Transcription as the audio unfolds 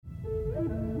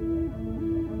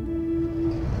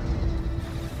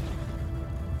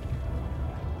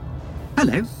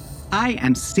Hello, I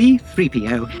am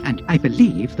C-3PO, and I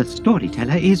believe the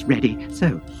storyteller is ready,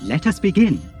 so let us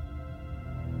begin.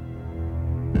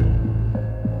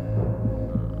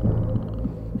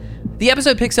 The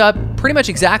episode picks up pretty much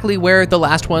exactly where the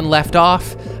last one left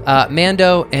off.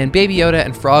 Mando and Baby Yoda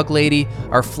and Frog Lady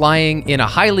are flying in a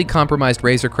highly compromised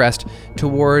Razor Crest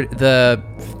toward the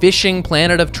fishing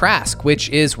planet of Trask, which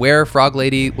is where Frog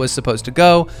Lady was supposed to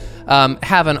go,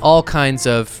 having all kinds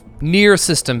of near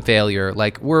system failure.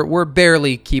 Like, we're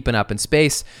barely keeping up in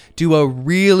space. Do a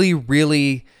really,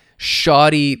 really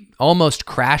shoddy, almost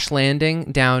crash landing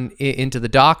down into the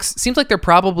docks. Seems like they're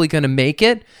probably going to make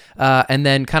it, and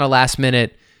then kind of last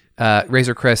minute,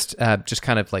 Razor Crest just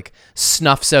kind of like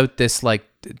snuffs out this like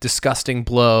disgusting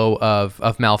blow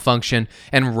of malfunction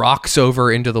and rocks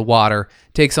over into the water,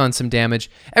 takes on some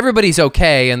damage. Everybody's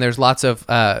okay, and there's lots of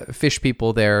fish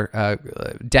people there,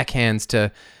 deckhands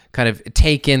to kind of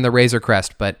take in the Razor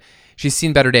Crest, but she's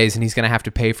seen better days, and he's going to have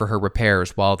to pay for her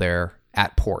repairs while they're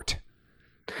at port.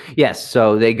 Yes,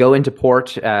 so they go into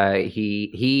port.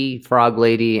 He, Frog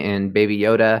Lady, and Baby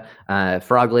Yoda.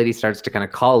 Frog Lady starts to kind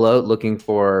of call out, looking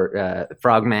for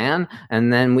Frog Man,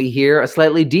 and then we hear a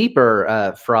slightly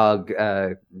deeper frog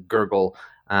gurgle,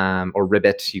 or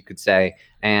ribbit, you could say.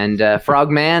 And Frog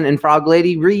Man and Frog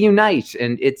Lady reunite,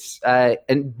 and it's a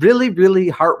really,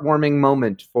 really heartwarming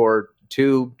moment for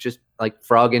two just like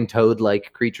frog and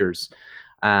toad-like creatures.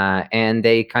 And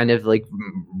they kind of like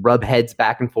rub heads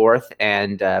back and forth,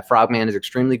 and Frogman is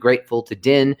extremely grateful to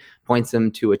Din, points him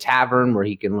to a tavern where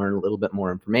he can learn a little bit more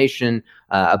information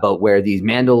about where these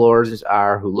Mandalores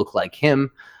are who look like him.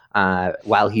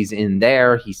 While he's in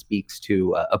there, he speaks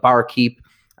to a barkeep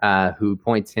who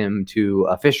points him to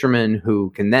a fisherman who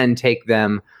can then take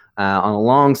them on a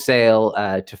long sail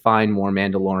to find more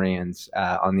Mandalorians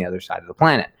on the other side of the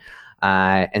planet.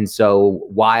 And so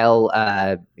while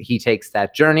he takes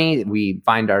that journey, we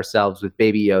find ourselves with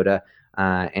Baby Yoda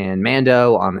and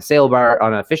Mando on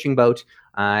a fishing boat,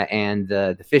 and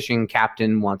the fishing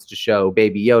captain wants to show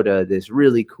Baby Yoda this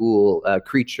really cool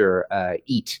creature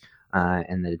eat,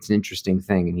 and that it's an interesting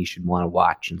thing and he should want to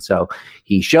watch. And so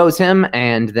he shows him,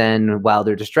 and then while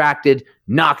they're distracted,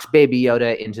 knocks Baby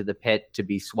Yoda into the pit to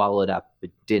be swallowed up.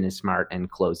 But Din is smart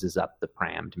and closes up the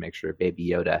pram to make sure Baby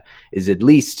Yoda is at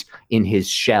least in his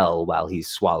shell while he's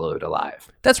swallowed alive.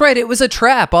 That's right. It was a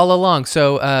trap all along.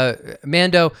 So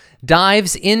Mando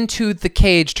dives into the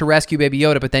cage to rescue Baby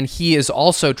Yoda, but then he is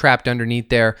also trapped underneath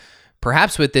there,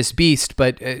 perhaps with this beast,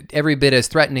 but every bit as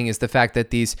threatening is the fact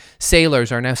that these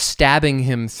sailors are now stabbing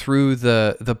him through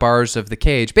the bars of the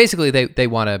cage. Basically, they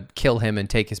want to kill him and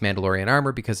take his Mandalorian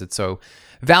armor because it's so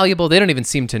valuable. They don't even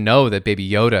seem to know that Baby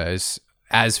Yoda is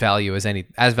as valuable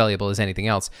as anything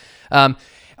else.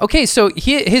 Okay, so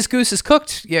his goose is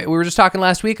cooked. Yeah, we were just talking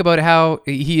last week about how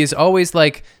he is always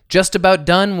like just about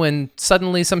done when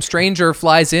suddenly some stranger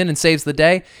flies in and saves the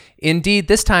day. Indeed,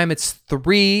 this time it's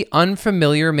 3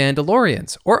 unfamiliar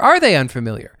Mandalorians. Or are they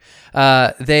unfamiliar?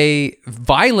 They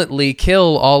violently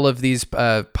kill all of these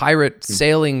pirate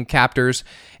sailing captors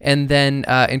and then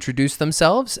introduce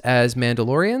themselves as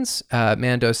Mandalorians.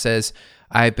 Mando says,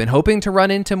 "I've been hoping to run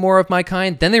into more of my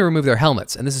kind." Then they remove their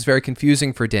helmets, and this is very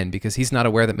confusing for Din because he's not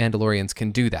aware that Mandalorians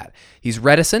can do that. He's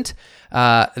reticent.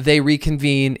 They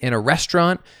reconvene in a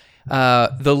restaurant.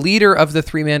 The leader of the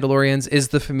 3 Mandalorians is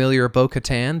the familiar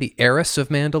Bo-Katan, the heiress of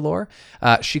Mandalore.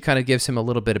 She kind of gives him a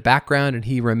little bit of background, and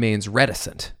he remains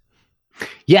reticent.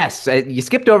 Yes, you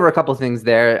skipped over a couple things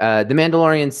there. The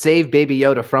Mandalorians save Baby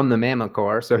Yoda from the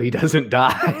Mammocore, so he doesn't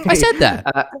die. I said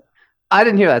that. I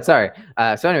didn't hear that. Sorry.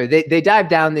 So anyway, they dive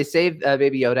down, they save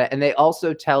Baby Yoda, and they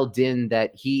also tell Din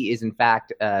that he is in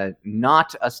fact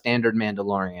not a standard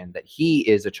Mandalorian, that he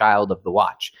is a child of the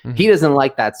Watch. Mm-hmm. He doesn't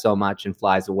like that so much and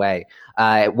flies away.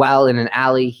 While in an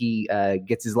alley, he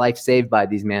gets his life saved by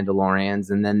these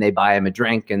Mandalorians, and then they buy him a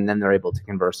drink, and then they're able to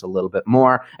converse a little bit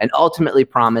more, and ultimately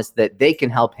promise that they can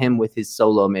help him with his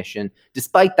solo mission,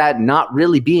 despite that not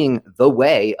really being the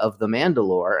way of the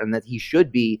Mandalore, and that he should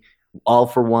be all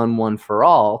for one for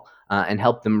all, and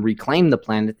help them reclaim the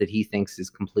planet that he thinks is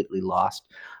completely lost.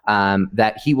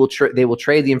 That they will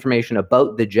trade the information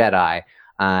about the Jedi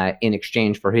in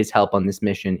exchange for his help on this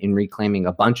mission in reclaiming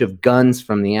a bunch of guns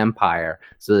from the Empire,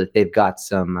 so that they've got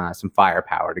some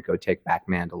firepower to go take back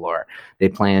Mandalore. They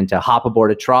plan to hop aboard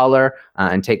a trawler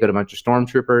and take out a bunch of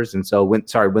stormtroopers. And so when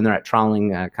they're at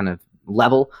trawling kind of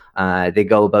level, they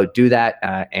go about do that,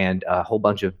 and a whole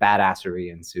bunch of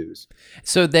badassery ensues.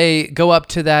 So they go up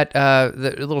to that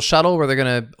the little shuttle where they're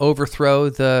going to overthrow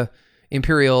the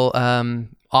Imperial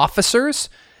officers,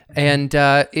 And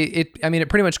it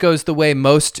pretty much goes the way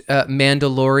most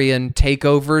Mandalorian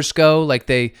takeovers go. Like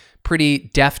they pretty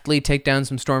deftly take down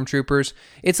some stormtroopers.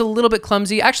 It's a little bit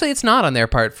clumsy. Actually, it's not on their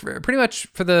part. Pretty much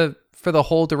for the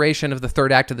whole duration of the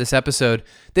third act of this episode,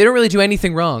 they don't really do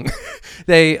anything wrong.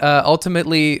 They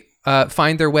ultimately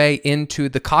find their way into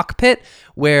the cockpit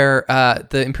where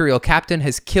the Imperial captain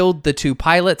has killed the two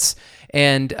pilots,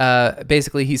 and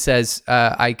basically he says,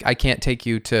 I can't take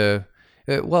you to...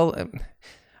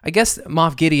 I guess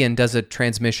Moff Gideon does a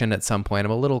transmission at some point.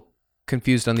 I'm a little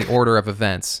confused on the order of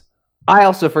events. I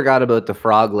also forgot about the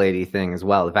Frog Lady thing as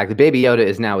well. The fact that Baby Yoda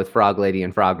is now with Frog Lady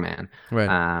and Frogman.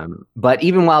 Right. But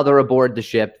even while they're aboard the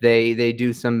ship, they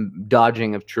do some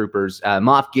dodging of troopers.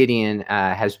 Moff Gideon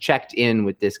has checked in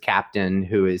with this captain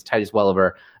who is Titus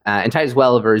Welliver. And Titus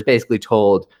Welliver is basically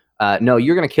told, no,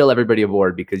 you're going to kill everybody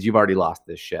aboard because you've already lost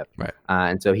this ship. Right.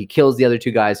 And so he kills the other two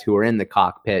guys who are in the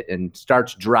cockpit and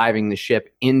starts driving the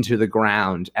ship into the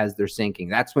ground as they're sinking.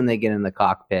 That's when they get in the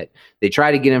cockpit. They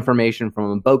try to get information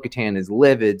from him. Bo-Katan is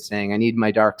livid, saying, I need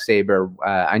my Darksaber.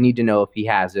 I need to know if he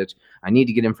has it. I need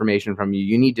to get information from you.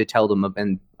 You need to tell them,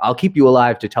 and I'll keep you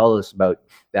alive to tell us about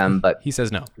them. But he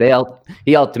says no.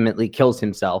 He ultimately kills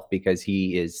himself because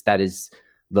that is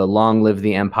the long live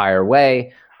the Empire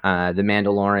way. The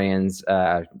Mandalorians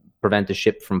prevent the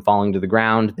ship from falling to the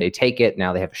ground. They take it.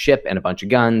 Now they have a ship and a bunch of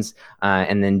guns.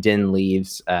 And then Din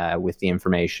leaves with the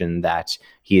information that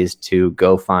he is to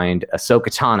go find Ahsoka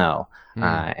Tano.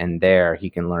 And there he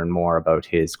can learn more about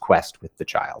his quest with the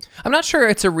child. I'm not sure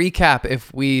it's a recap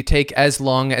if we take as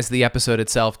long as the episode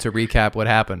itself to recap what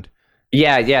happened.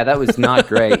 Yeah, that was not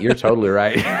great. You're totally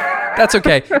right. That's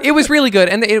okay. It was really good.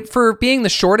 And for being the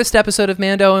shortest episode of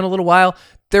Mando in a little while,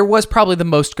 there was probably the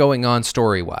most going on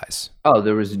story-wise. Oh,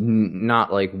 there was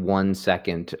not like 1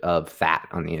 second of fat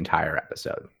on the entire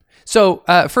episode. So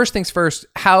first things first,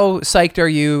 how psyched are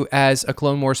you as a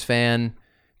Clone Wars fan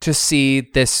to see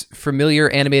this familiar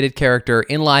animated character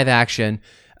in live action?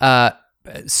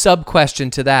 Sub-question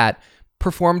to that,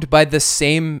 performed by the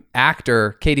same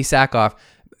actor, Katie Sackhoff,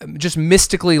 just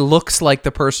mystically looks like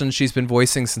the person she's been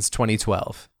voicing since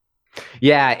 2012.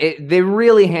 Yeah, they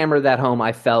really hammered that home,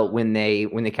 I felt, when they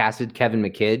casted Kevin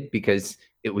McKidd, because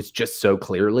it was just so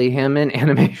clearly him in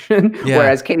animation,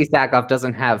 whereas Katie Sackhoff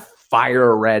doesn't have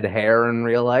fire red hair in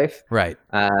real life. Right.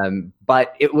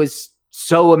 But it was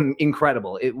so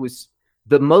incredible. It was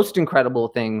the most incredible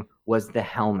thing was the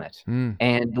helmet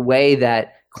and the way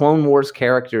that Clone Wars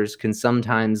characters can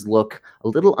sometimes look a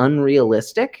little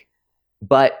unrealistic,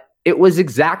 but it was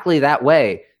exactly that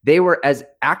way. They were as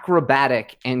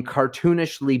acrobatic and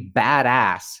cartoonishly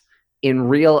badass in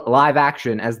real live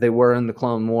action as they were in the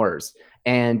Clone Wars.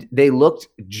 And they looked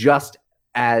just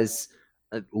as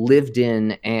lived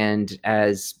in and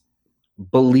as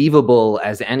believable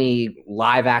as any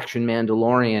live action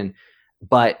Mandalorian.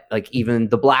 But like even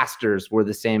the blasters were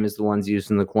the same as the ones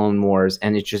used in the Clone Wars.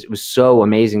 And it was so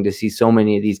amazing to see so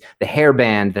many of these. The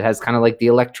hairband that has kind of like the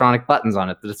electronic buttons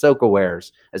on it that Ahsoka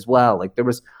wears as well. Like there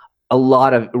was a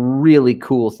lot of really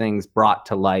cool things brought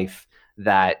to life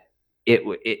that it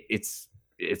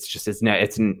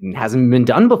hasn't been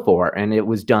done before, and it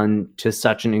was done to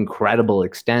such an incredible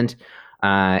extent,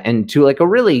 and to like a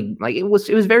really like it was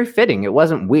very fitting. It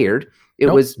wasn't weird. It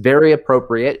was very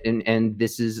appropriate, and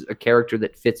this is a character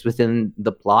that fits within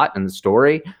the plot and the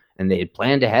story, and they had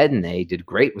planned ahead, and they did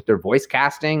great with their voice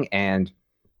casting, and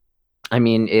I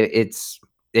mean it's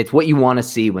what you want to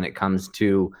see when it comes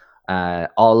to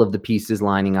all of the pieces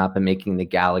lining up and making the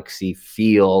galaxy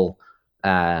feel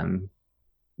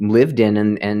lived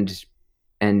in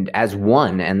and as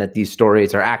one, and that these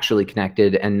stories are actually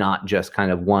connected and not just kind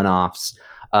of one-offs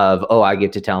of, oh, I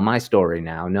get to tell my story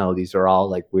now. No, these are all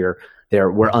like we're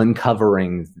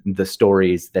uncovering the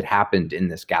stories that happened in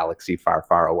this galaxy far,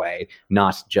 far away,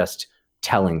 not just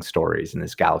telling stories in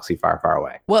this galaxy far, far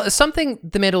away. Well, something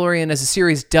The Mandalorian as a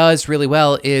series does really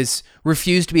well is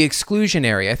refuse to be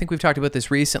exclusionary. I think we've talked about this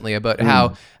recently, about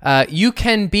how you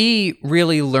can be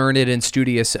really learned and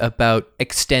studious about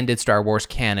extended Star Wars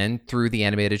canon through the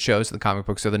animated shows, the comic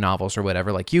books, or the novels, or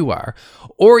whatever, like you are.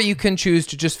 Or you can choose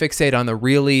to just fixate on the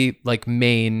really like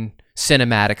main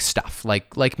cinematic stuff,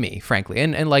 like me, frankly,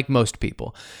 and like most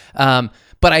people.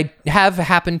 But I have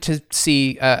happened to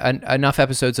see enough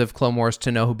episodes of Clone Wars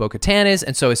to know who Bo-Katan is,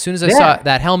 and so as soon as I saw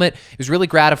that helmet, it was really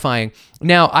gratifying.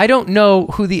 Now, I don't know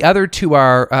who the other two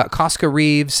are, Koska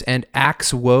Reeves and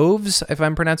Axe Woves, if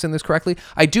I'm pronouncing this correctly.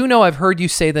 I do know I've heard you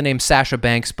say the name Sasha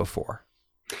Banks before.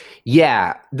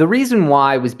 Yeah, the reason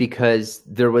why was because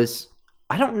there was,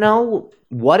 I don't know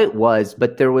what it was,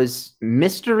 but there was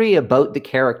mystery about the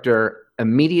character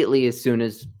immediately as soon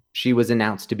as she was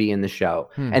announced to be in the show.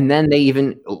 And then they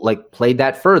even like played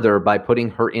that further by putting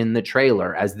her in the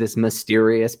trailer as this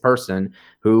mysterious person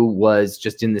who was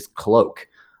just in this cloak.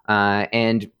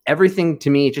 And everything to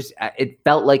me, it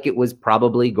felt like it was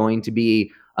probably going to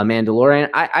be a Mandalorian.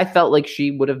 I felt like she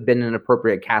would have been an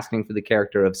appropriate casting for the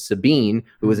character of Sabine,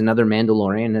 who was another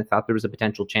Mandalorian, and I thought there was a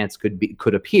potential chance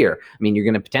could appear. I mean, you're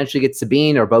going to potentially get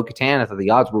Sabine or Bo-Katan. I thought the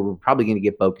odds were we're probably going to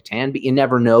get Bo-Katan, but you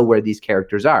never know where these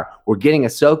characters are. We're getting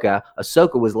Ahsoka.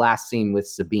 Ahsoka was last seen with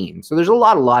Sabine, so there's a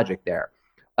lot of logic there.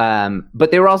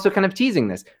 But they were also kind of teasing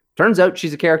this. Turns out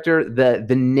she's a character.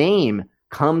 The name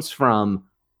comes from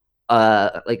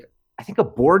like I think a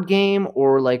board game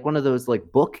or like one of those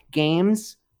like book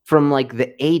games from like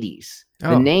the 80s.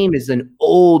 The name is an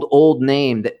old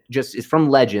name that just is from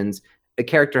Legends. The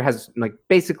character has like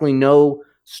basically no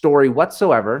story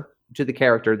whatsoever to the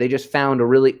character. They just found a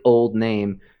really old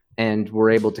name and were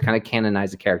able to kind of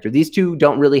canonize the character. These two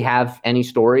don't really have any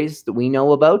stories that we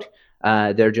know about.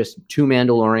 They're just two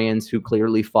Mandalorians who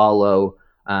clearly follow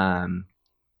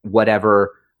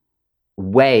whatever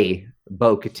way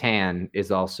Bo-Katan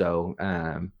is also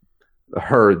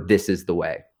this is the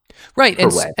way. Right.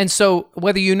 And so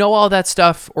whether you know all that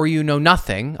stuff or you know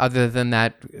nothing other than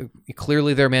that,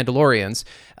 clearly they're Mandalorians,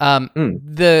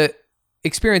 the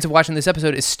experience of watching this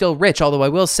episode is still rich, although I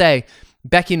will say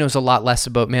Becky knows a lot less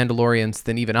about Mandalorians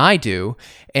than even I do,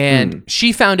 and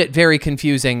she found it very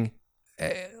confusing,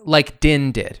 like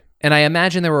Din did. And I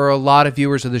imagine there were a lot of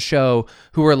viewers of the show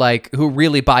who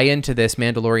really buy into this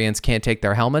Mandalorians can't take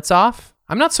their helmets off.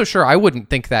 I'm not so sure I wouldn't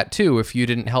think that too if you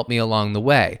didn't help me along the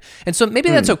way. And so maybe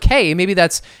that's okay. Maybe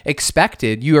that's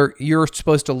expected. You're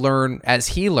supposed to learn as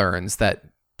he learns that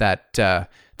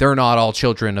they're not all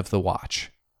children of the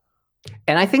Watch.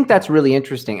 And I think that's really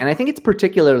interesting. And I think it's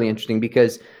particularly interesting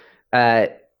because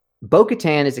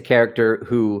Bo-Katan is a character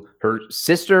who her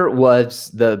sister was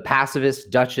the pacifist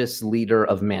Duchess leader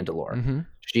of Mandalore. Mm-hmm.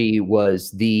 She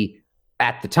was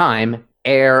at the time,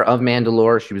 heir of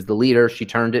Mandalore. She was the leader. She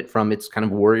turned it from its kind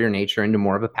of warrior nature into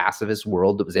more of a pacifist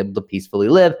world that was able to peacefully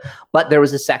live. But there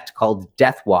was a sect called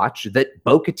Death Watch that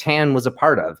Bo-Katan was a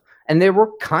part of. And they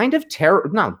were kind of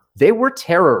they were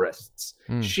terrorists.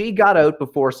 She got out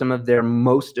before some of their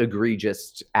most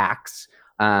egregious acts.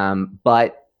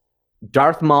 But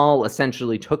Darth Maul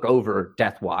essentially took over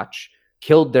Death Watch,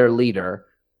 killed their leader,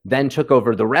 then took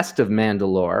over the rest of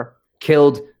Mandalore,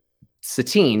 killed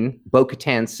Satine,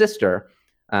 Bo-Katan's sister,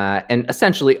 and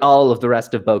essentially all of the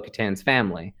rest of Bo-Katan's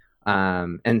family.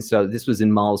 And so this was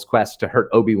in Maul's quest to hurt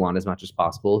Obi-Wan as much as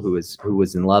possible, who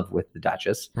was in love with the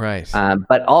Duchess. Right.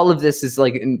 But all of this is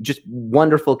like just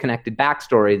wonderful connected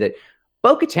backstory that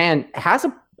Bo-Katan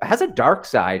has a dark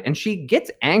side, and she gets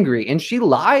angry and she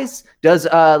lies.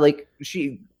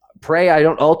 She pray I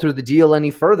don't alter the deal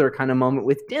any further kind of moment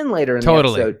with Din later in the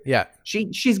episode. Yeah.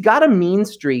 She's got a mean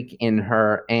streak in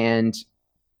her, and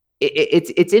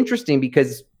it's interesting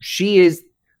because she is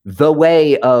the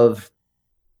way of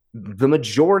the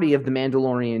majority of the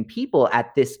Mandalorian people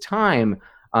at this time,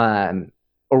 or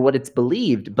what it's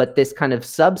believed. But this kind of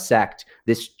subsect,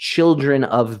 this Children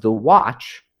of the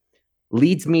Watch,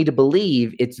 leads me to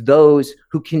believe it's those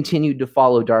who continued to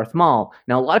follow Darth Maul.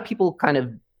 Now, a lot of people kind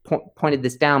of pointed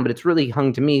this down, but it's really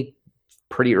hung to me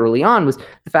pretty early on, was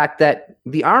the fact that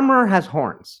the armor has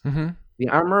horns. Mm-hmm. The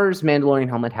armor's Mandalorian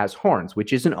helmet has horns,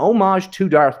 which is an homage to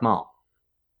Darth Maul.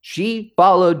 She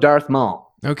followed Darth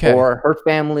Maul, or her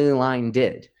family line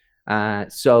did.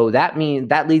 So that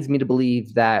leads me to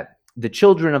believe that the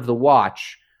Children of the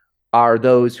Watch are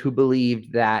those who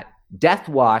believed that Death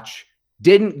Watch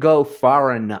didn't go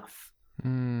far enough,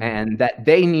 and that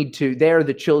they're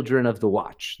the Children of the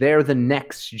Watch. They're the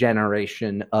next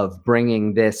generation of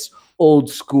bringing this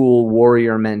old school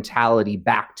warrior mentality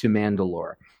back to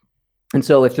Mandalore. And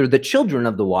so if they're the Children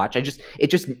of the Watch, it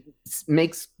just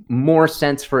makes more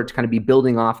sense for it to kind of be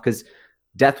building off, because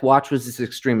Death Watch was this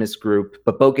extremist group,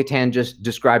 but Bo-Katan just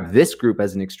described this group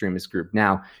as an extremist group.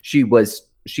 Now, she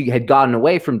had gotten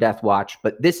away from Death Watch,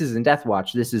 but this isn't Death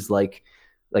Watch. This is like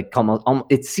almost,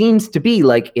 it seems to be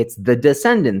like it's the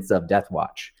descendants of Death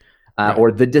Watch,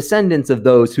 or the descendants of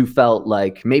those who felt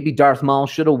like maybe Darth Maul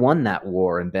should have won that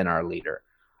war and been our leader.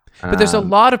 But there's a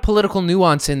lot of political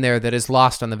nuance in there that is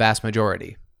lost on the vast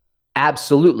majority.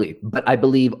 Absolutely. But I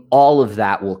believe all of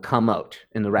that will come out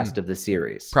in the rest of the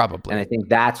series. Probably. And I think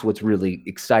that's what's really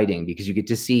exciting, because you get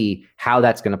to see how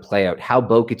that's going to play out, how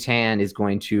Bo-Katan is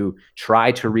going to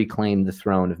try to reclaim the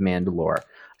throne of Mandalore.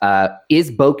 Is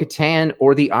Bo-Katan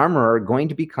or the Armorer going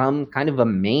to become kind of a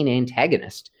main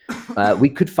antagonist? We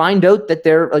could find out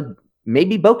that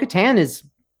maybe Bo-Katan is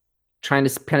trying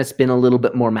to kind of spin a little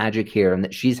bit more magic here, and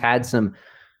that she's had some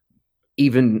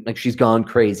even like she's gone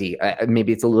crazy.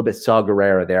 Maybe it's a little bit Saw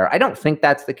Gerrera there. I don't think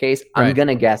that's the case. Right. I'm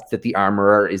gonna guess that the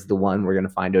armorer is the one we're gonna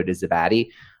find out is Zavadi,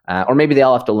 or maybe they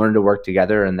all have to learn to work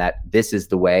together, and that this is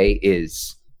the way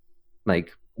is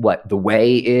like what the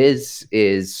way is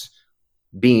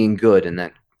being good, and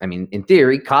that I mean, in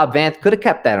theory, Cobb Vanth could have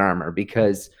kept that armor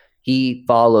because he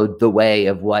followed the way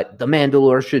of what the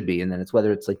Mandalore should be, and then it's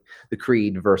whether it's like the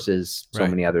Creed versus so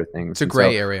many other things. It's a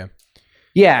gray area.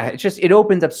 Yeah, it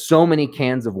opens up so many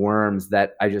cans of worms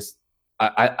that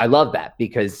I love that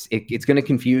because it's going to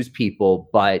confuse people,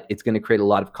 but it's going to create a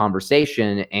lot of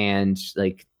conversation. And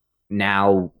like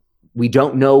now we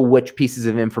don't know which pieces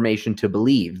of information to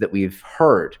believe that we've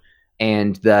heard.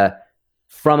 And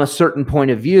from a certain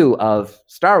point of view of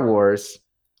Star Wars,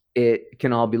 it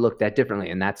can all be looked at differently.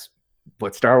 And that's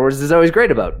what Star Wars is always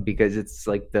great about, because it's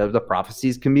like the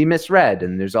prophecies can be misread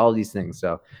and there's all these things.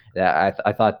 So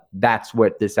I thought that's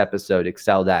what this episode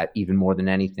excelled at even more than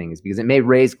anything, is because it may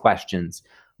raise questions,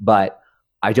 but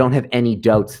I don't have any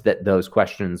doubts that those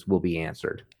questions will be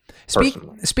answered.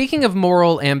 Speaking of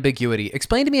moral ambiguity,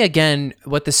 explain to me again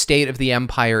what the state of the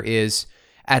Empire is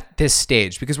at this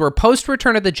stage, because we're post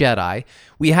Return of the Jedi.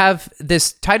 We have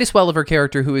this Titus Welliver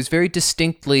character who is very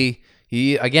distinctly,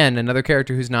 again, another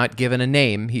character who's not given a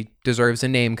name. He deserves a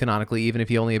name canonically, even if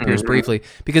he only appears briefly,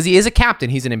 because he is a captain.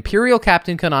 He's an Imperial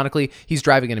captain canonically. He's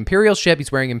driving an Imperial ship.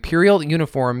 He's wearing Imperial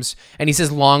uniforms, and he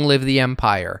says, "Long live the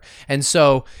Empire." And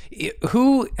so,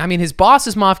 his boss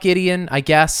is Moff Gideon, I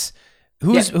guess.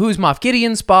 Who's Moff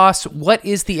Gideon's boss? What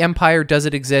is the Empire? Does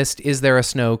it exist? Is there a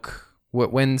Snoke?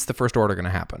 When's the First Order going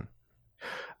to happen?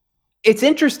 It's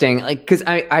interesting, like, because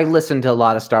I listened to a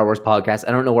lot of Star Wars podcasts.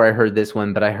 I don't know where I heard this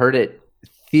one, but I heard it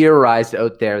theorized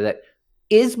out there that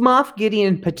is Moff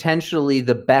Gideon potentially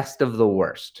the best of the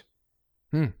worst?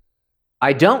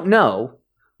 I don't know,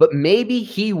 but maybe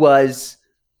he was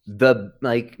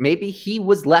maybe he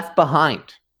was left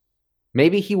behind.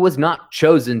 Maybe he was not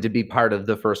chosen to be part of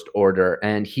the First Order,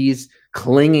 and he's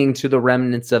clinging to the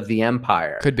remnants of the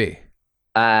Empire. Could be.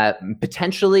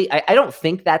 Potentially. I don't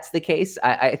think that's the case.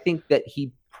 I think that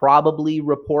he probably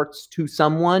reports to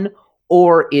someone,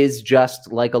 or is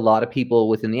just like a lot of people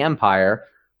within the Empire,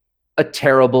 a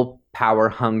terrible,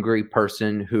 power-hungry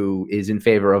person who is in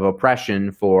favor of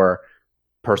oppression for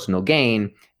personal gain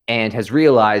and has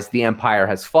realized the Empire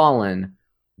has fallen,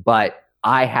 but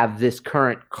I have this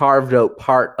current carved out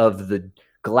part of the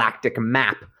galactic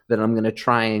map that I'm going to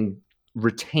try and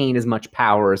retain as much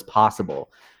power as possible.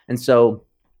 And so,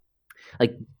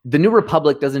 like, the New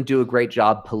Republic doesn't do a great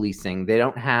job policing. They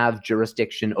don't have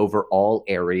jurisdiction over all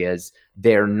areas.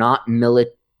 They're not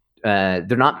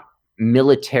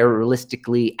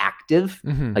militaristically active.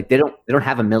 Like they don't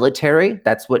have a military.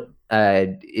 That's what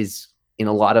is in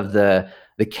a lot of the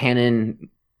canon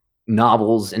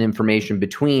novels and information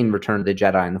between Return of the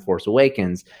Jedi and The Force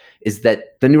Awakens, is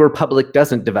that the New Republic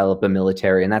doesn't develop a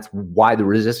military, and that's why the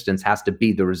Resistance has to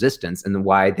be the Resistance, and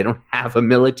why they don't have a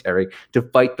military to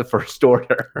fight the First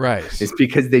Order. Right. It's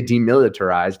because they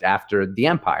demilitarized after the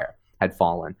Empire had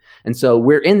fallen. And so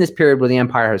we're in this period where the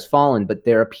Empire has fallen, but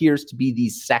there appears to be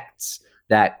these sects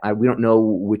that we don't know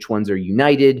which ones are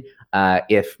united.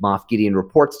 If Moff Gideon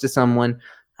reports to someone,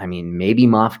 I mean, maybe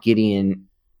Moff Gideon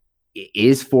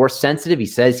is Force sensitive. He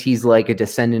says he's like a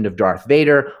descendant of Darth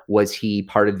Vader. Was he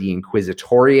part of the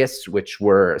Inquisitorius, which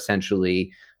were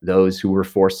essentially those who were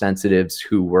Force sensitives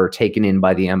who were taken in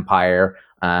by the Empire,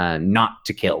 not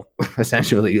to kill,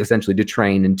 essentially to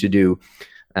train and to do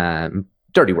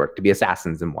dirty work, to be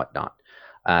assassins and whatnot.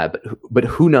 But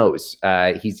who knows?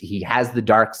 He has the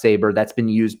dark saber that's been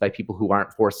used by people who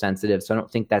aren't Force sensitive, so I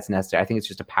don't think that's necessary. I think it's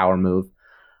just a power move.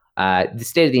 The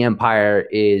state of the Empire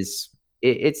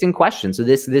it's in question. So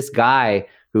this guy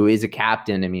who is a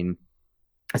captain, I mean,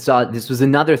 I saw this was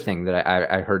another thing that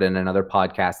I heard in another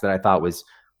podcast that I thought was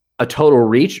a total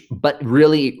reach, but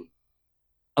really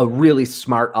a really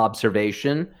smart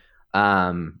observation,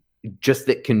 just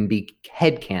that can be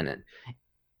headcanon.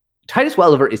 Titus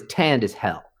Welliver is tanned as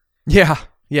hell. Yeah,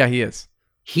 he is.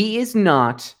 He is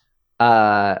not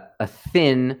a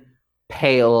thin,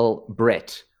 pale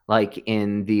Brit like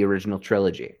in the original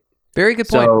trilogy. Very good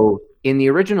point. So in the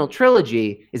original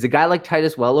trilogy, is a guy like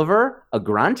Titus Welliver a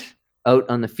grunt out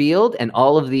on the field, and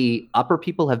all of the upper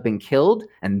people have been killed,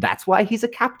 and that's why he's a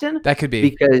captain? That could be.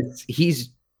 Because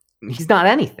he's not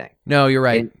anything. No, you're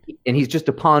right. And he's just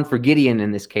a pawn for Gideon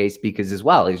in this case, because as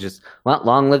well, he's just, well,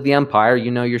 long live the Empire. You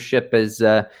know, your ship is,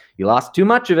 you lost too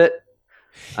much of it.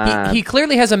 He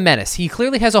clearly has a menace. He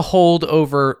clearly has a hold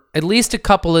over at least a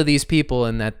couple of these people,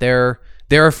 in that they're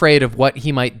they're afraid of what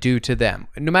he might do to them.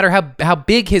 No matter how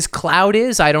big his cloud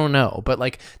is, I don't know. But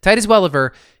like Titus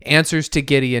Welliver answers to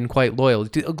Gideon quite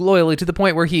loyally to the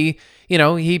point where he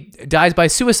dies by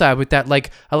suicide with that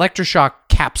like electroshock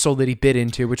capsule that he bit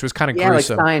into, which was kind of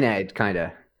gruesome. Like cyanide, kind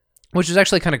of. Which is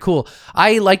actually kind of cool.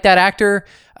 I like that actor.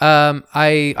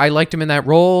 I liked him in that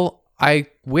role. I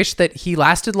wish that he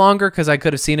lasted longer because I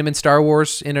could have seen him in Star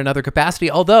Wars in another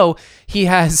capacity. Although he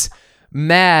has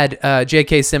mad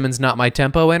J.K. Simmons not my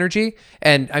tempo energy,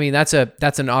 and I mean that's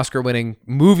an Oscar-winning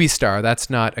movie star. That's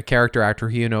not a character actor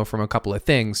who you know from a couple of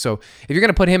things. So if you're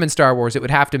gonna put him in Star Wars, it would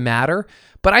have to matter.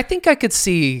 But I think I could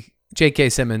see J.K.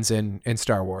 Simmons in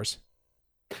Star Wars.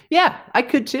 Yeah, I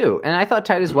could too. And I thought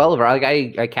Titus Welliver, like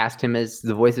I cast him as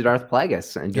the voice of Darth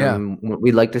Plagueis and what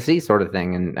we'd like to see sort of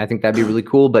thing. And I think that'd be really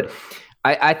cool. But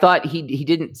I thought he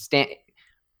didn't stand.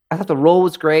 I thought the role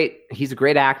was great. He's a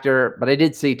great actor, but I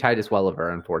did see Titus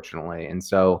Welliver, unfortunately. And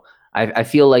so I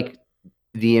feel like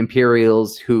the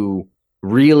Imperials who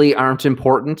really aren't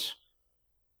important,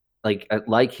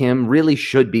 like him, really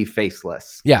should be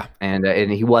faceless. Yeah. And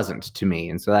he wasn't to me.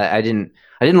 And so I didn't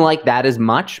like that as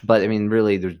much, but I mean,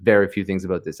 really, there's very few things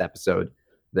about this episode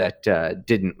that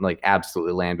didn't like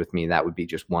absolutely land with me. That would be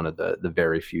just one of the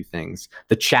very few things.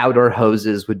 The chowder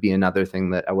hoses would be another thing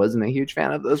that I wasn't a huge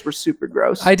fan of. Those were super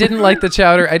gross. I didn't like the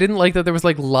chowder. I didn't like that there was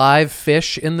like live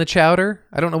fish in the chowder.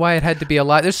 I don't know why it had to be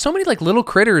alive. There's so many like little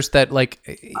critters that like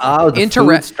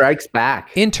food strikes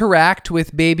back. Interact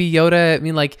with Baby Yoda. I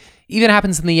mean, like even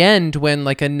happens in the end when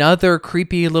like another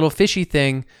creepy little fishy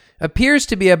thing appears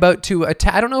to be about to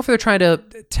attack. I don't know if they're trying to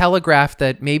telegraph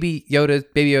that maybe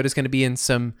Baby Yoda is going to be in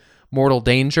some mortal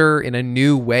danger in a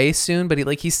new way soon, but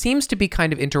he seems to be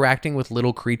kind of interacting with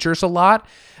little creatures a lot.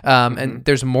 And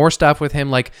there's more stuff with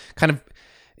him, like kind of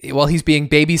while he's being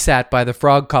babysat by the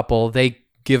frog couple, they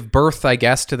give birth, I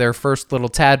guess, to their first little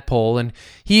tadpole, and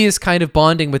he is kind of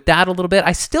bonding with that a little bit.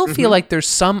 I still feel like there's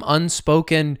some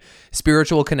unspoken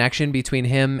spiritual connection between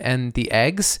him and the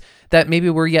eggs that maybe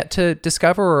we're yet to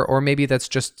discover, or maybe that's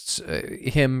just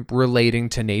him relating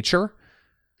to nature.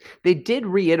 They did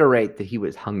reiterate that he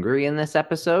was hungry in this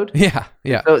episode. Yeah.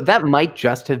 So that might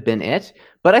just have been it.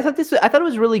 But I thought it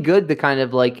was really good. The kind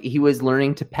of like he was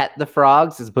learning to pet the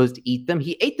frogs as opposed to eat them.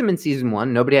 He ate them in season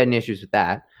 1. Nobody had any issues with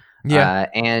that. Yeah.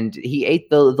 And he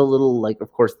ate the little, like,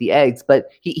 of course, the eggs, but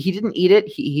he didn't eat it.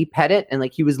 He pet it, and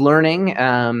like he was learning.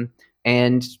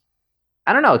 And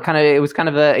I don't know, it was kind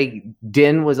of a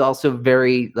Din was also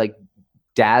very like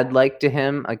dad-like to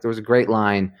him. Like there was a great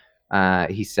line.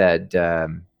 He said,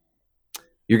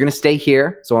 "You're going to stay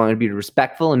here, so I'm going to be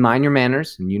respectful and mind your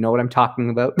manners, and you know what I'm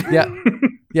talking about." Yeah.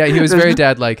 Yeah, he was very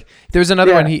dad-like. There's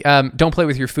another one. He don't play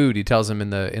with your food. He tells him in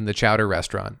the chowder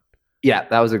restaurant. Yeah,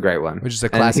 that was a great one. Which is a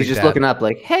classic. And he's just dad. Looking up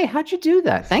like, "Hey, how'd you do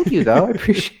that? Thank you, though. I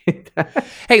appreciate that."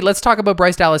 Hey, let's talk about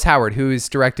Bryce Dallas Howard, who has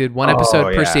directed one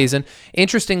episode per season.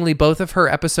 Interestingly, both of her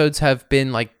episodes have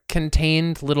been like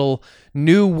contained little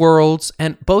new worlds,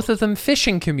 and both of them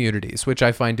fishing communities, which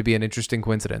I find to be an interesting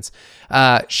coincidence.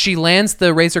 She lands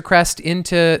the Razor Crest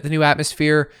into the new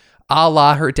atmosphere, a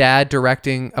la her dad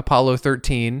directing Apollo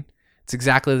 13. It's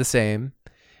exactly the same.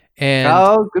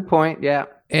 And good point. Yeah.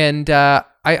 And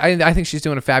I think she's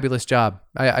doing a fabulous job.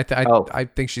 I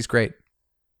think she's great.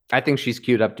 I think she's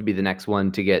queued up to be the next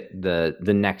one to get the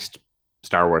next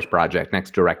Star Wars project,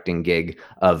 next directing gig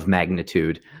of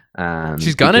magnitude.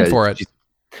 She's gunning for it.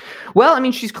 Well, I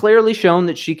mean, she's clearly shown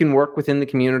that she can work within the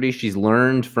community. She's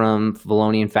learned from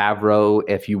Filoni and Favreau.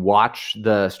 If you watch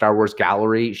the Star Wars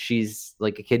gallery, she's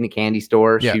like a kid in a candy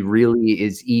store. Yeah. She really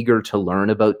is eager to learn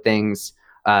about things.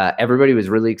 Everybody was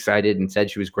really excited and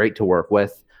said she was great to work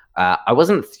with. I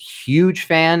wasn't a huge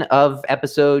fan of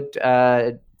episode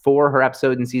 4, her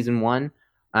episode in season 1,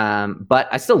 but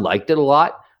I still liked it a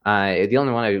lot. The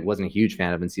only one I wasn't a huge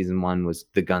fan of in season 1 was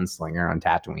the gunslinger on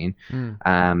Tatooine.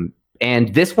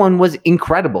 And this one was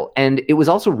incredible. And it was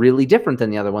also really different than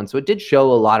the other one. So it did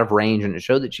show a lot of range, and it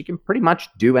showed that she can pretty much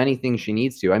do anything she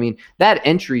needs to. I mean, that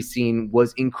entry scene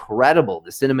was incredible.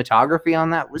 The cinematography on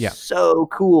that was so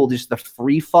cool. Just the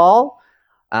free fall.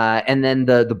 And then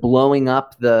the blowing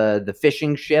up the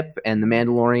fishing ship and the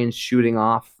Mandalorians shooting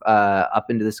off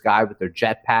up into the sky with their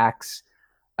jetpacks,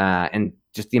 and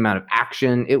just the amount of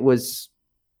action. It was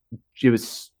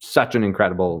such an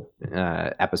incredible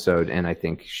episode, and I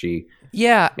think she's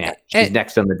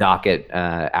next on the docket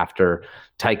after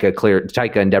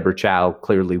Taika and Deborah Chow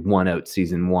clearly won out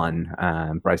season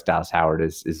 1. Bryce Dallas Howard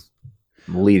is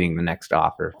leading the next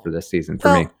offer for this season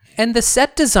for me. And the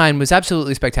set design was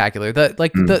absolutely spectacular.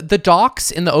 The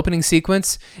docks in the opening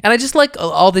sequence, and I just like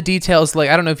all the details. Like,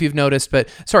 I don't know if you've noticed, but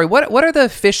sorry, what are the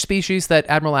fish species that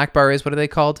Admiral Akbar is? What are they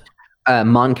called?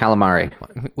 Mon Calamari.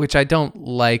 which I don't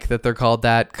like that they're called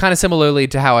that. Kind of similarly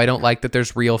to how I don't like that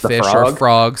there's real fish or frog?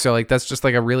 frogs. So like that's just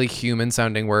like a really human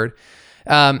sounding word.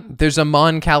 There's a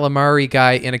Mon Calamari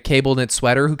guy in a cable knit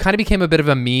sweater who kind of became a bit of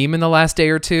a meme in the last day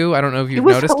or two. I don't know if you've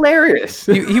noticed. Hilarious.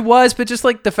 He was, but just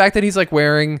like the fact that he's like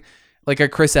wearing like a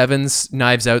Chris Evans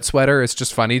Knives Out sweater is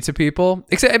just funny to people.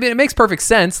 Except, I mean, it makes perfect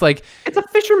sense. Like It's a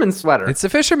fisherman's sweater. it's a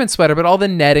fisherman's sweater, but all the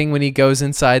netting when he goes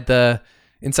inside the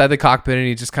cockpit and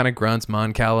he just kind of grunts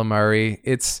Mon Calamari.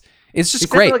 It's just He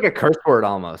great. says it like a curse word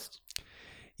almost.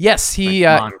 Yes, he.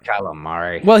 Mon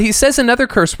Calamari. Well, he says another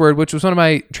curse word, which was one of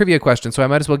my trivia questions, so I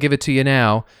might as well give it to you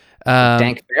now.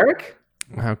 Dank Ferric?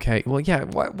 Okay. Well, yeah.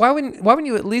 Why wouldn't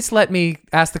you at least let me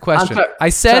ask the question? sorry. I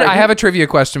said Sorry, I have a trivia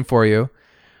question for you.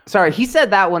 Sorry, he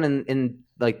said that one in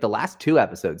like the last 2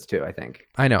 episodes too, I think.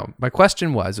 I know. My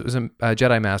question was, it was a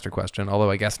Jedi Master question,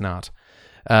 although I guess not.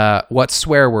 What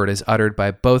swear word is uttered by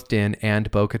both Din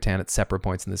and Bo-Katan at separate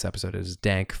points in this episode? It is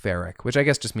Dank Ferric, which I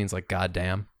guess just means like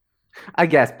goddamn. I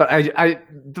guess, but I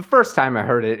the first time I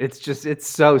heard it, it's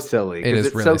so silly. It 'cause is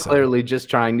it's really so silly. clearly just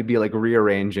trying to be like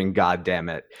rearranging, god damn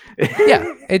it. Yeah,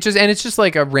 it's just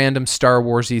like a random Star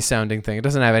Wars-y sounding thing. It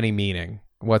doesn't have any meaning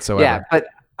whatsoever. Yeah, but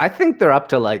I think they're up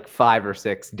to like 5 or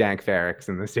 6 Dank Ferrics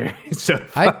in the series so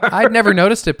far. I'd never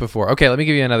noticed it before. Okay, let me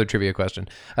give you another trivia question.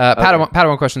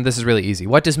 Padawan question. This is really easy.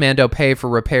 What does Mando pay for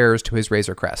repairs to his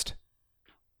Razor Crest?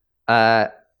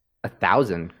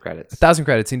 1,000 credits. 1,000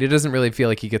 credits, and he doesn't really feel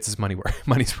like he gets his money's worth.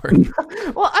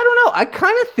 Well, I don't know. I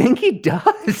kind of think he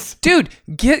does. Dude,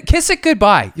 kiss it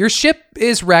goodbye. Your ship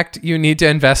is wrecked. You need to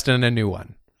invest in a new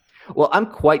one. Well, I'm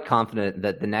quite confident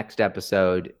that the next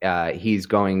episode, he's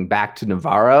going back to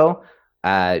Navarro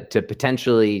to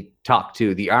potentially talk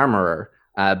to the armorer,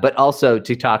 but also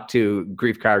to talk to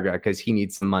Grief Karga because he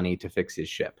needs some money to fix his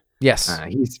ship. Yes.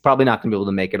 He's probably not going to be able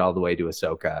to make it all the way to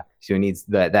Ahsoka, so he needs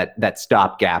that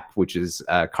stopgap, which is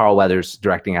Carl Weathers'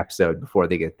 directing episode before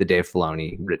they get the Dave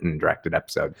Filoni written and directed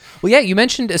episode. Well, yeah, you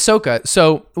mentioned Ahsoka.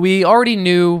 So we already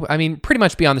knew, I mean, pretty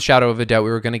much beyond the shadow of a doubt, we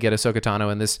were going to get Ahsoka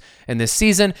Tano in this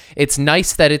season. It's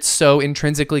nice that it's so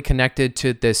intrinsically connected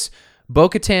to this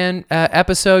Bo-Katan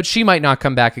episode. She might not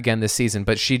come back again this season,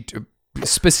 but she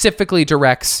specifically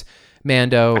directs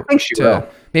Mando. I think she will.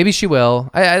 Maybe she will.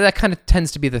 That kind of tends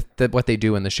to be the what they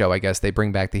do in the show, I guess. They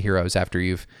bring back the heroes after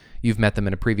you've met them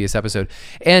in a previous episode.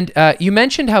 And you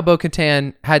mentioned how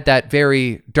Bo-Katan had that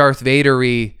very Darth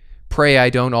Vader-y, pray I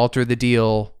don't alter the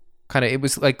deal kind of. It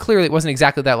was like clearly it wasn't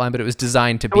exactly that line, but it was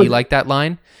designed to be like that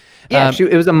line. Yeah,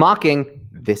 it was a mocking.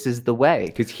 This is the way,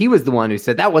 because he was the one who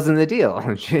said that wasn't the deal.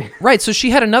 Right. So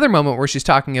she had another moment where she's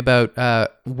talking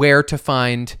about where to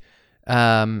find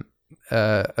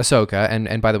Ahsoka,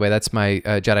 and by the way, that's my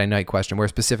Jedi Knight question. Where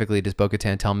specifically does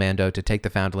Bo-Katan tell Mando to take the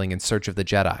foundling in search of the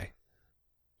Jedi?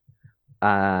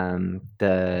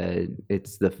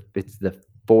 It's the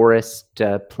forest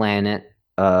planet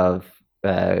of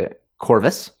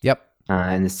Corvus. Yep.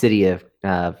 In the city of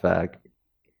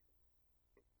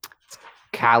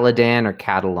Caladan or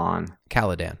Catalan.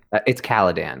 Caladan. It's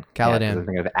Caladan. Caladan. Yeah, 'cause I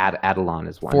think of Adelon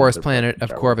as one. Forest planet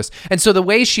of Corvus. And so the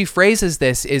way she phrases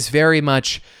this is very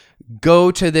much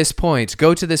go to this point,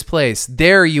 go to this place.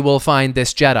 There you will find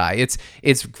this Jedi.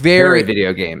 It's very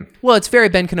video game. Well, it's very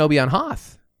Ben Kenobi on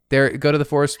Hoth. There, go to the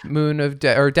forest moon of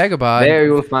Dagobah. There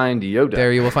you will find Yoda.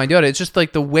 There you will find Yoda. It's just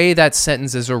like the way that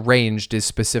sentence is arranged is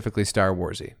specifically Star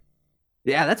Warsy.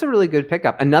 Yeah, that's a really good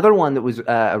pickup. Another one that was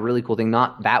a really cool thing,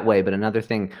 not that way, but another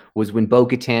thing was when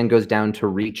Bo-Katan goes down to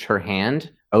reach her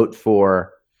hand out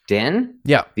for Din.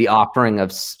 Yeah. The offering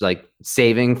of like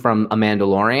saving from a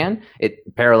Mandalorian.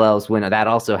 It parallels when that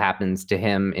also happens to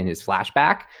him in his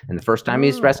flashback, and the first time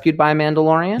he's rescued by a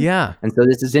Mandalorian. Yeah. And so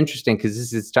this is interesting because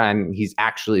this is time he's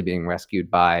actually being rescued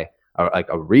by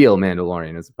a real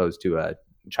Mandalorian as opposed to a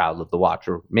child of the Watch.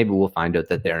 Or maybe we'll find out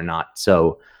that they're not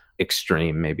so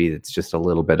extreme. Maybe it's just a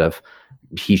little bit of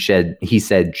he said,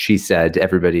 she said,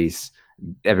 everybody's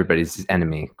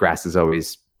enemy. Grass is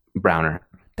always browner.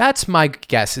 That's my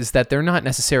guess, is that they're not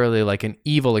necessarily like an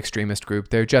evil extremist group.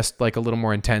 They're just like a little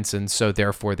more intense, and so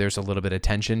therefore there's a little bit of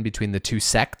tension between the two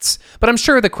sects. But I'm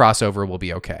sure the crossover will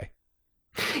be okay.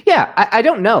 Yeah, I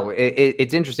don't know.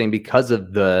 It's interesting because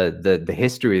of the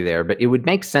history there, but it would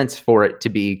make sense for it to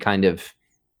be kind of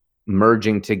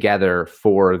merging together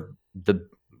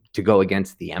to go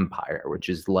against the Empire, which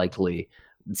is likely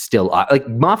still like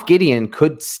Moff Gideon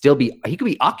could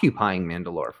be occupying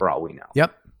Mandalore for all we know.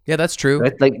 Yep. Yeah, that's true.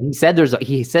 But like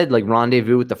he said like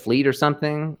rendezvous with the fleet or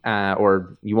something,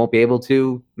 or you won't be able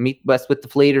to meet west with the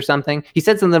fleet or something. He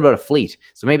said something about a fleet,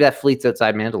 so maybe that fleet's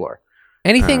outside Mandalore.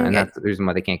 Anything, and that's the reason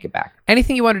why they can't get back.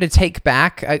 Anything you wanted to take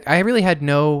back? I really had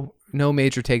no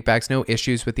major takebacks, no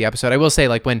issues with the episode. I will say,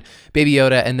 like, when Baby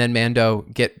Yoda and then Mando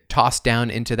get tossed down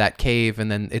into that cave,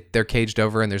 and then they're caged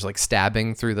over, and there's like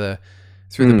stabbing through the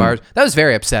bars. That was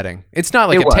very upsetting. It's not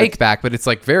like a take back, but it's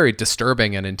like very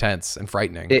disturbing and intense and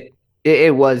frightening.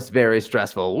 It was very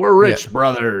stressful. We're rich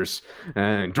brothers,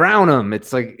 drown them.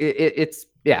 It's like it's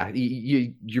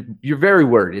you're very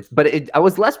worried. I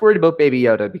was less worried about Baby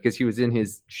Yoda because he was in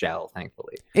his shell,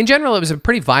 thankfully. In general, it was a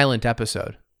pretty violent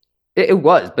episode. It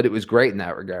was, but it was great in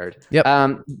that regard. Yep.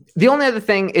 The only other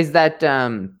thing is that,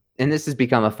 and this has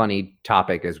become a funny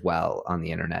topic as well on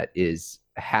the internet, is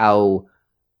how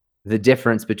the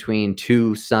difference between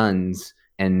two sons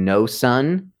and no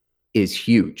son is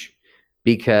huge,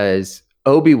 because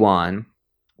Obi-Wan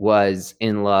was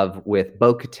in love with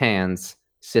Bo-Katan's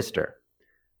sister.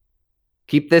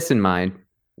 Keep this in mind.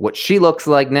 What she looks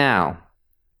like now.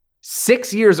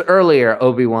 6 years earlier,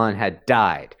 Obi-Wan had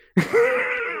died.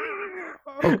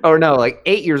 Or no, like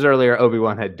 8 years earlier,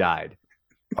 Obi-Wan had died.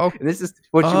 Oh, and this is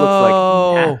what she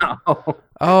looks like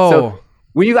now. So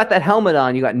when you got that helmet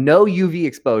on, you got no UV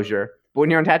exposure. But when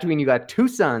you're on Tatooine, you got two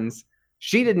sons.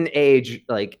 She didn't age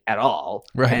like at all,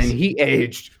 right? And he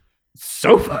aged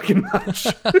so fucking much.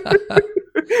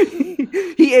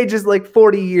 He ages like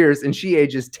 40 years, and she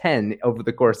ages 10 over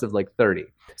the course of like 30.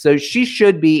 So she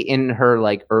should be in her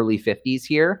like early 50s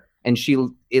here, and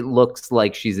it looks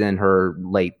like she's in her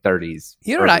late 30s.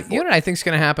 You know what I think is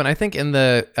going to happen? I think in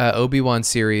the Obi-Wan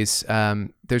series,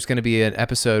 there's going to be an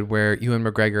episode where Ewan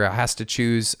McGregor has to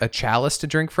choose a chalice to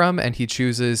drink from, and he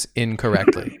chooses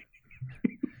incorrectly.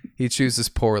 He chooses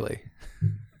poorly.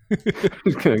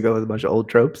 He's going to go with a bunch of old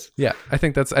tropes. Yeah, I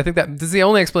think that this is the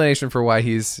only explanation for why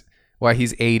he's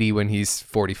 80 when he's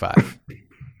 45.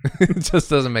 It just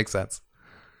doesn't make sense.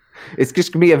 It's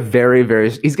just going to be a very,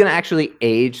 very... He's going to actually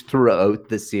age throughout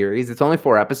the series. It's only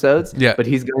 4 episodes, but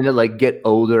he's going to like get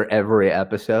older every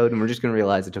episode, and we're just going to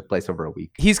realize it took place over a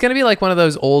week. He's going to be like one of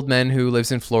those old men who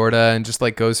lives in Florida and just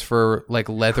like goes for like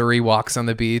leathery walks on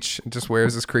the beach and just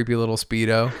wears this creepy little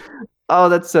Speedo. Oh,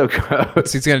 that's so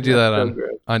gross. So he's going to do that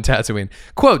on Tatooine.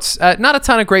 Quotes. Not a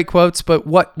ton of great quotes, but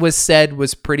what was said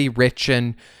was pretty rich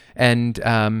and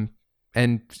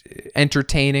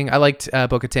entertaining. I liked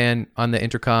Bo-Katan on the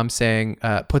intercom saying,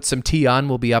 "Put some tea on,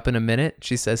 we'll be up in a minute,"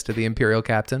 she says to the Imperial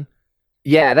captain.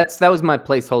 Yeah, that was my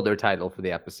placeholder title for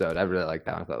the episode. I really liked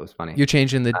that one. I thought it was funny. You're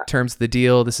changing the terms of the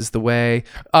deal. This is the way.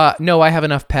 No, I have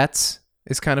enough pets.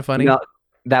 It's kind of funny. No,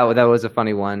 that was a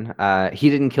funny one. He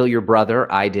didn't kill your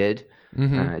brother. I did.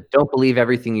 Mm-hmm. Don't believe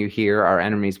everything you hear. Our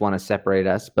enemies want to separate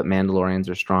us, but Mandalorians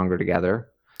are stronger together.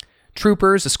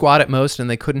 Troopers, a squad at most, and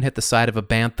they couldn't hit the side of a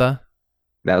bantha.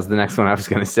 That was the next one I was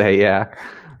going to say, yeah.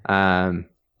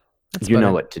 You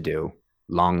know what to do.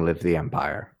 Long live the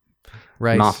Empire.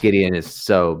 Right. Moff Gideon is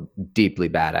so deeply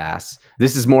badass.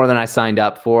 This is more than I signed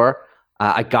up for.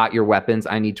 I got your weapons.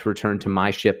 I need to return to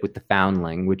my ship with the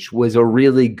Foundling, which was a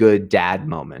really good dad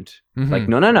moment. Mm-hmm. Like,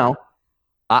 no.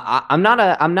 I'm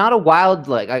not a wild,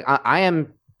 like, I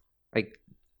am, like,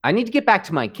 I need to get back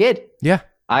to my kid. Yeah.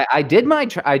 I did my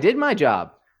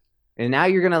job. And now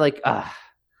you're going to like,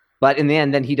 But in the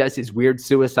end, then he does his weird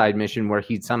suicide mission where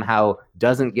he somehow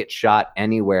doesn't get shot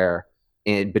anywhere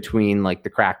in between like the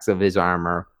cracks of his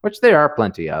armor, which there are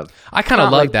plenty of. I kind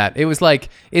of like that. It was like,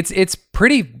 it's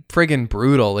pretty friggin'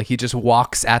 brutal. Like he just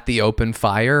walks at the open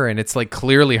fire and it's like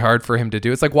clearly hard for him to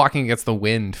do. It's like walking against the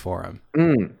wind for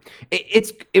him.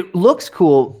 It looks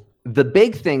cool. The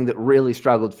big thing that really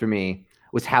struggled for me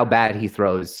was how bad he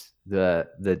throws the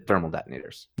thermal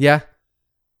detonators. Yeah.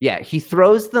 Yeah. He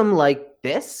throws them like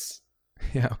this.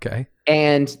 Yeah. Okay.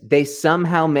 And they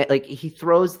somehow like he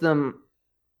throws them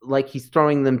like he's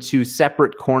throwing them to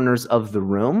separate corners of the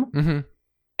room, mm-hmm.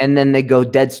 and then they go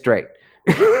dead straight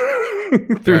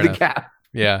through the gap.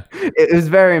 Yeah, it was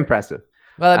very impressive.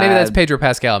 Well, maybe that's Pedro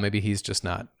Pascal. Maybe he's just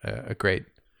not a great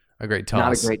toss.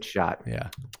 Not a great shot. Yeah.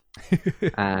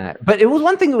 But it was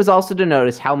one thing. It was also to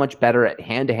notice how much better at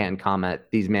hand-to-hand combat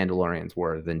these Mandalorians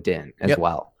were than Din as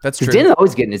well. That's true. Din is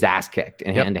always getting his ass kicked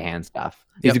in hand-to-hand stuff.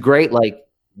 He's a great like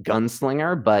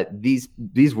gunslinger, but these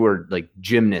were like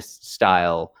gymnast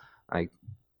style, like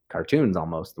cartoons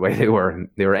almost, the way they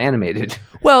were animated.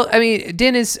 Well, I mean,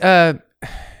 Din is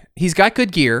he's got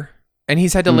good gear and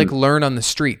he's had to like learn on the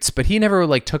streets, but he never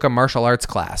like took a martial arts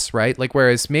class, right? Like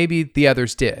whereas maybe the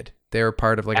others did. They were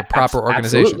part of like a proper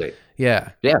organization. Absolutely.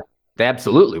 Yeah, they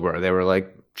absolutely were. They were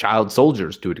like child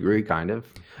soldiers to a degree, kind of.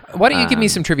 Why don't you give me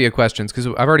some trivia questions, because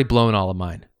I've already blown all of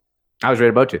mine. I was right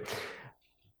about to.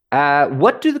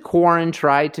 What do the Quarren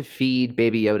try to feed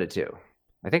Baby Yoda to?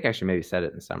 I think I actually maybe said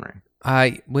it in the summary.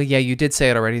 Well, yeah, you did say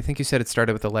it already. I think you said it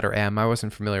started with the letter M. I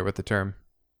wasn't familiar with the term.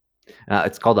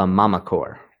 It's called a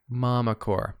mamacore.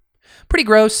 Mamacore. Pretty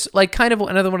gross. Like kind of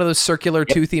another one of those circular, Yep.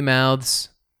 toothy mouths.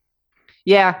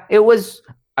 Yeah, it was.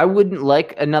 I wouldn't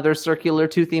like another circular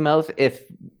toothy mouth if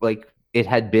like it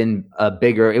had been a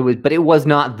bigger. But it was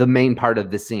not the main part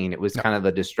of the scene. It was kind of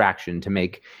a distraction to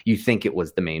make you think it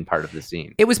was the main part of the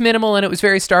scene. It was minimal and it was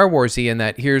very Star Warsy in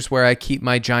that here's where I keep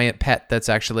my giant pet that's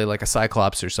actually like a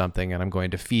Cyclops or something, and I'm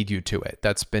going to feed you to it.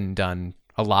 That's been done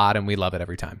a lot, and we love it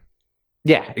every time.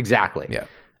 Yeah, exactly. Yeah.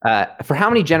 For how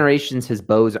many generations has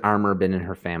Bo's armor been in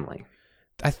her family?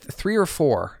 3 or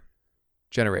 4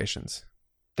 generations.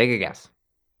 Take a guess.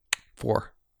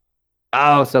 4.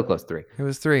 Oh, so close. 3. It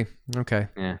was 3. Okay.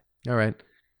 Yeah. All right.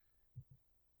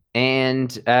 And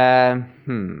got a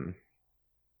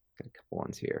couple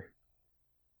ones here.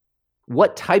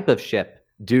 What type of ship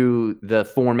do the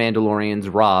 4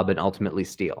 Mandalorians rob and ultimately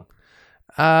steal?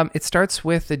 It starts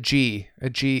with a G. A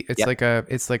G. It's Yep. like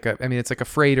a. I mean, it's like a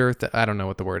freighter. I don't know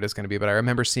what the word is going to be, but I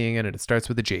remember seeing it, and it starts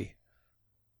with a G.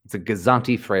 It's a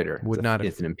Gazanti freighter.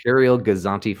 It's an Imperial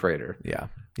Gazanti freighter. Yeah.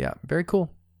 Yeah. Very cool.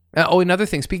 Another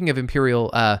thing. Speaking of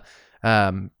Imperial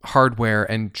hardware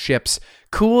and ships,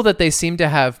 cool that they seem to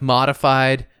have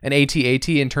modified an AT-AT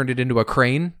and turned it into a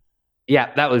crane.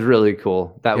 Yeah, that was really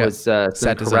cool. That was some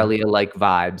Set design. Corellia-like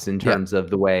vibes in terms of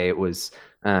the way it was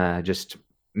just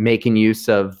making use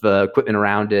of equipment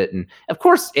around it. And of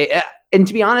course, and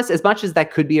to be honest, as much as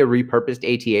that could be a repurposed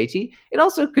AT-AT, it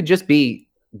also could just be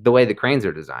the way the cranes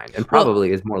are designed, and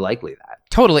probably is more likely that.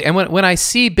 Totally. And when I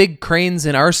see big cranes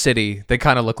in our city, they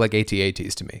kind of look like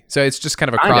AT-ATs to me. So it's just kind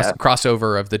of a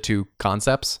crossover of the two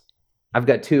concepts. I've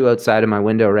got 2 outside of my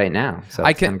window right now, so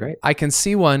it's kind of great. I can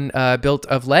see one built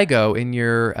of Lego in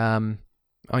your on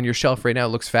your shelf right now. It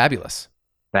looks fabulous.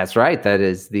 That's right. That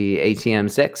is the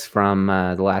ATM-6 from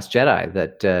The Last Jedi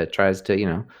that tries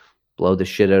to, blow the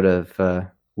shit out of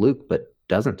Luke, but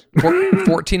doesn't.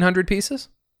 1,400 pieces?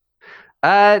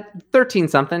 13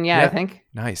 something, I think.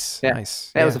 Nice. It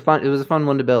was a fun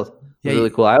one to build. It was really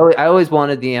cool. I always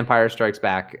wanted the Empire Strikes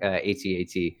Back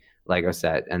AT-AT Lego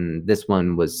set, and this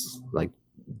one was like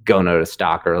going out of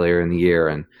stock earlier in the year,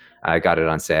 and I got it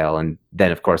on sale. And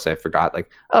then of course I forgot, like,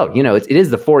 it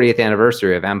is the 40th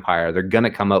anniversary of Empire. They're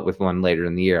gonna come up with one later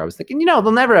in the year. I was thinking,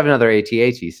 they'll never have another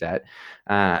AT-AT set.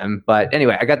 But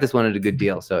anyway, I got this one at a good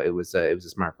deal, so it was a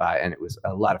smart buy, and it was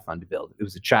a lot of fun to build. It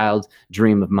was a child's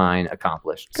dream of mine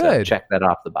accomplished. Good. So check that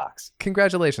off the box.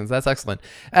 Congratulations, that's excellent.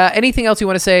 Anything else you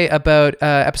want to say about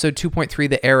episode 2.3,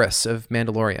 The Heiress of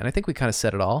Mandalorian? I think we kind of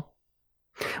said it all.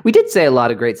 We did say a lot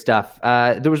of great stuff.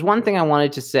 There was one thing I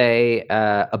wanted to say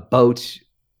about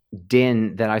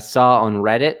Din that I saw on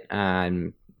Reddit.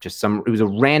 It was a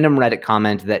random Reddit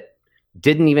comment that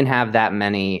didn't even have that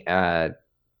many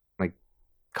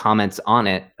comments on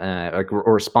it, or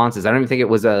responses. I don't even think it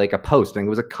was a post. I think it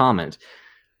was a comment,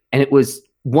 and it was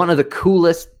one of the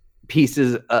coolest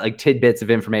pieces, tidbits of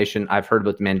information I've heard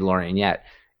about the Mandalorian yet.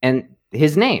 And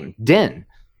his name, Din.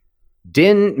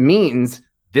 Din means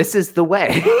this is the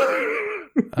way.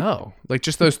 Oh, like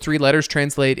just those 3 letters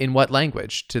translate in what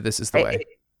language to this is the way?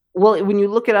 Well, when you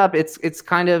look it up, it's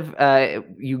kind of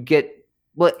you get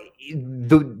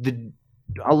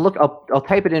I'll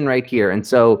type it in right here, and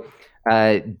so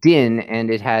Din, and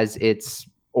it has its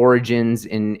origins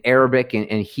in Arabic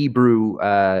and Hebrew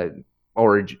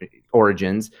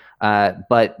origins,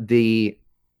 but the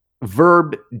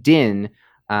verb din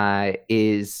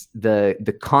is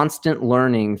the constant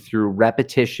learning through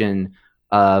repetition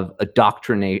of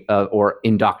or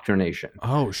indoctrination.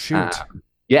 Oh, shoot.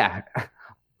 Yeah.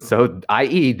 So,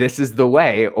 i.e., this is the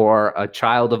way, or a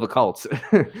child of a cult.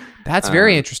 That's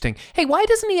very interesting. Hey, why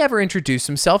doesn't he ever introduce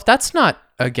himself? That's not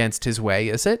against his way,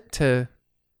 is it?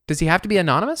 Does he have to be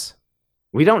anonymous?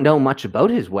 We don't know much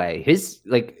about his way.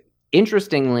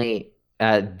 Interestingly,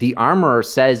 the Armorer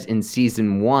says in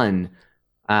season 1,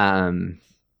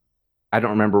 I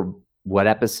don't remember what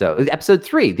episode. Episode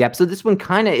 3. The episode this one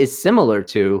kind of is similar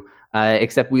to,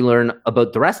 except we learn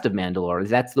about the rest of Mandalore.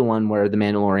 That's the one where the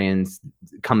Mandalorians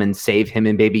come and save him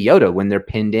and Baby Yoda when they're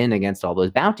pinned in against all those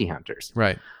bounty hunters.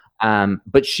 Right.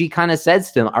 But she kind of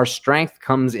says to them, our strength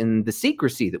comes in the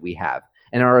secrecy that we have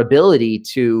and our ability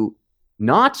to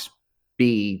not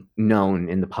be known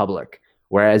in the public.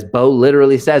 Whereas Bo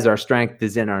literally says our strength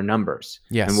is in our numbers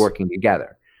and working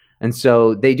together. And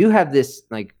so they do have this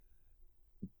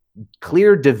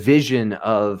clear division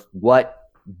of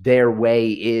what their way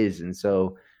is. And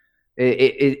so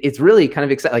it's really kind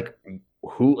of exciting.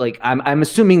 I'm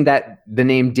assuming that the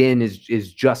name Din is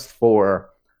just for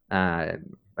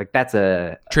that's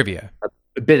a trivia,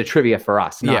 a bit of trivia for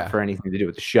us, not for anything to do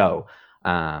with the show.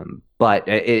 but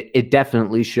it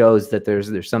definitely shows that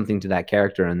there's something to that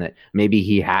character, and that maybe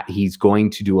he's going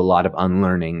to do a lot of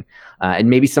unlearning, and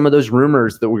maybe some of those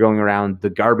rumors that were going around, the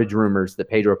garbage rumors that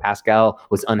Pedro Pascal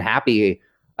was unhappy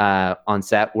on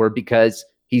set, were because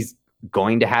he's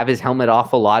going to have his helmet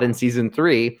off a lot in season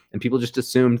 3, and people just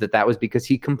assumed that was because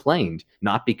he complained,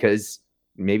 not because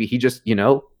maybe he just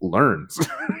learns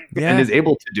and is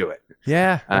able to do it.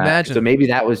 Imagine. So maybe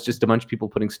that was just a bunch of people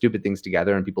putting stupid things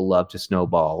together, and people love to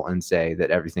snowball and say that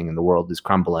everything in the world is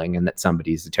crumbling and that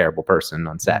somebody's a terrible person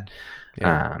on set.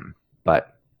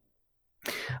 But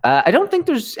I don't think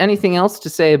there's anything else to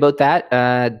say about that.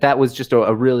 That was just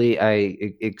a really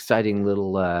exciting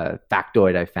little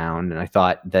factoid I found, and I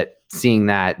thought that seeing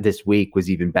that this week was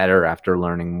even better after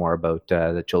learning more about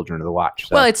the Children of the Watch.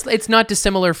 So. Well, it's not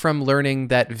dissimilar from learning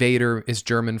that Vader is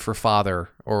German for father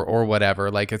or whatever.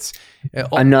 Like it's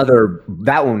that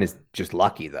one is just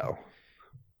lucky though.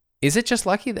 Is it just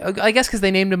lucky? I guess because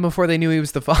they named him before they knew he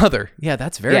was the father. Yeah,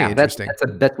 that's very interesting.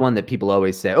 That's one that people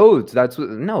always say. Oh,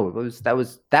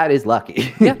 that is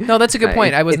lucky. Yeah, no, that's a good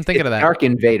point. I wasn't thinking of that. Dark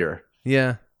Vader.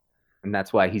 Yeah, and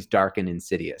that's why he's dark and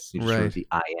insidious. You just remove the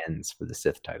INs for the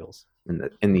Sith titles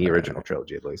in the original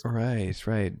trilogy, at least.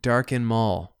 Right. Dark and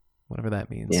Maul. Whatever that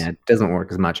means. Yeah, it doesn't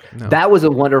work as much. No. That was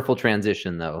a wonderful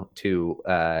transition, though, to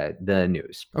the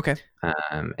news. Okay.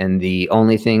 And the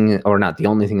only thing, or not the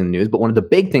only thing in the news, but one of the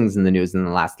big things in the news in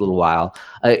the last little while,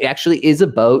 actually is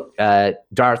about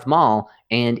Darth Maul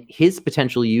and his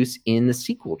potential use in the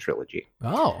sequel trilogy.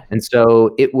 Oh. And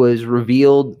so it was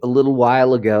revealed a little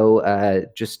while ago,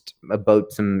 just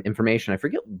about some information. I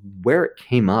forget where it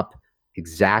came up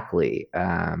exactly.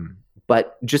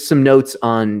 But just some notes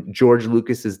on George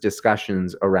Lucas's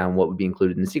discussions around what would be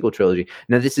included in the sequel trilogy.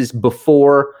 Now, this is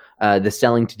before the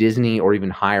selling to Disney or even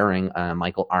hiring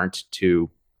Michael Arndt to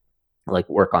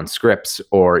work on scripts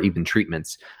or even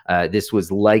treatments. This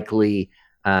was likely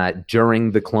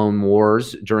during the Clone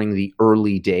Wars, during the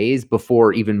early days,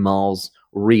 before even Maul's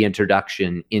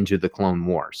reintroduction into the Clone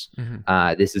Wars.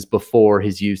 Mm-hmm. This is before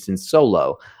his use in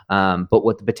Solo. But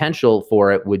what the potential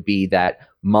for it would be that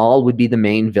Maul would be the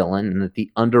main villain and that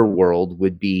the underworld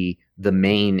would be the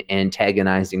main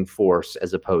antagonizing force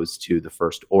as opposed to the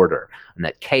First Order, and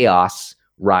that chaos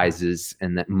rises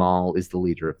and that Maul is the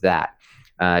leader of that.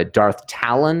 Darth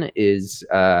Talon is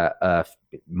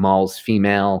Maul's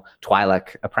female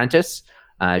Twi'lek apprentice.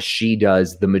 She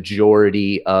does the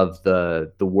majority of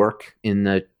the work in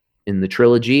the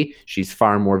trilogy. She's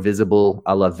far more visible,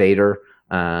 a la Vader,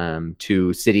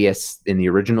 to Sidious in the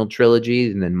original trilogy,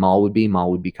 and then Maul would be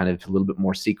kind of a little bit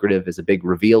more secretive as a big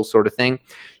reveal sort of thing.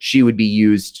 She would be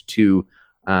used to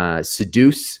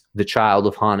seduce the child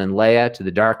of Han and Leia to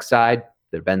the dark side,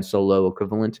 their Ben Solo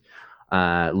equivalent.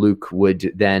 Luke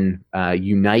would then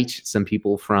unite some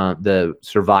people from the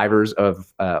survivors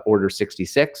of Order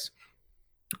 66,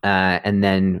 and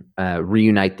then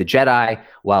reunite the Jedi,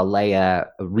 while Leia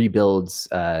rebuilds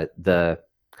the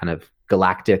kind of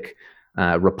galactic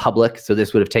Republic. So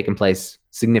this would have taken place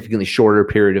significantly shorter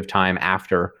period of time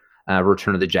after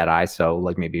Return of the Jedi.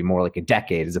 So maybe more like a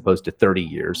decade as opposed to 30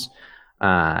 years.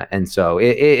 And so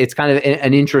it's kind of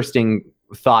an interesting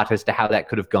thought as to how that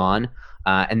could have gone.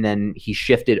 And then he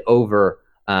shifted over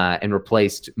and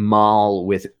replaced Maul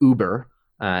with Uber.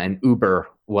 And Uber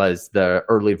was the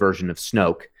early version of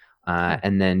Snoke.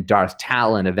 And then Darth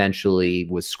Talon eventually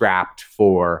was scrapped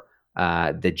for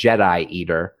the Jedi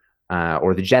Eater.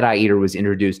 Or the Jedi Eater was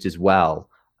introduced as well,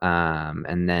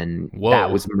 and then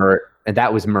that was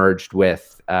merged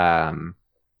with Talon.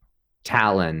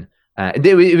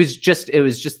 It was just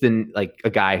a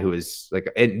guy who was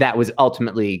and that was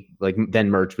ultimately then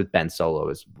merged with Ben Solo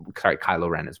as Kylo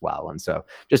Ren as well, and so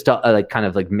just kind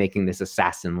of making this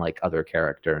assassin other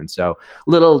character, and so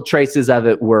little traces of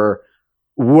it were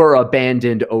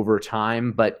abandoned over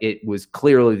time, but it was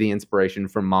clearly the inspiration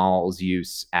for Maul's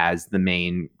use as the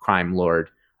main crime lord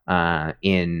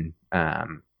in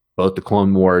both the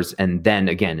Clone Wars and then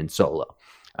again in Solo,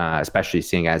 especially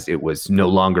seeing as it was no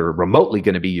longer remotely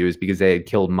going to be used because they had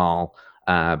killed Maul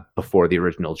before the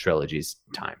original trilogy's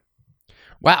time.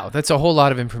 Wow, that's a whole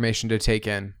lot of information to take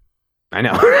in. I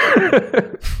know.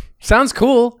 Sounds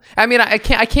cool. I mean, I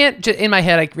can't in my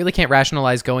head, I really can't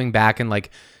rationalize going back and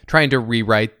trying to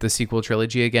rewrite the sequel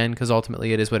trilogy again, because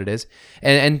ultimately it is what it is.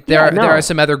 And there are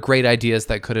some other great ideas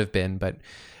that could have been, but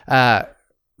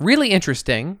really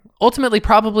interesting. Ultimately,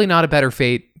 probably not a better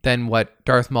fate than what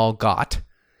Darth Maul got.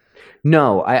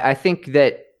 No, I think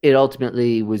that it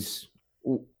ultimately was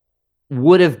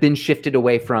would have been shifted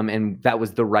away from, and that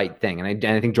was the right thing. And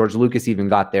I think George Lucas even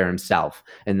got there himself,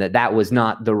 and that was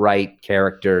not the right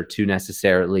character to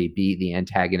necessarily be the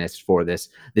antagonist for this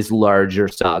larger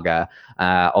saga.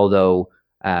 Although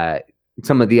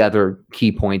some of the other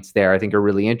key points there I think are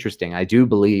really interesting. I do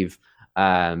believe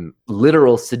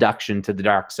literal seduction to the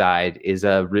dark side is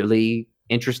a really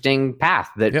interesting path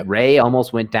that Rey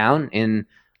almost went down in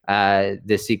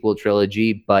the sequel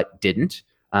trilogy, but didn't.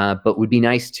 But would be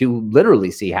nice to literally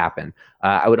see happen.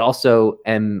 I would also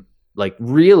am like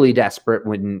really desperate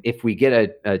if we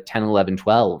get a 10, 11,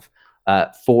 12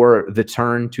 for the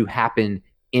turn to happen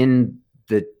in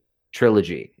the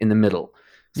trilogy in the middle.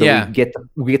 So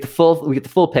we get the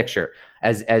full picture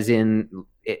as in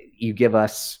you give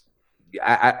us.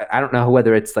 I don't know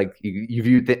whether it's like you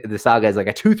view the saga as like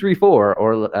a 2, 3, 4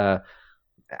 or.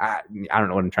 I don't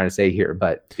know what I'm trying to say here,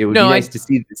 but it would be nice to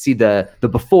see the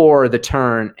before, the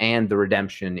turn, and the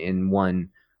redemption in one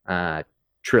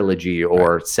trilogy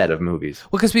or set of movies.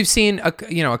 Well, because we've seen two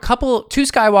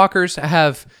Skywalkers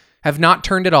have not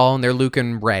turned at all, and they're Luke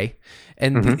and Rey,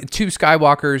 and the two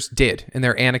Skywalkers did, and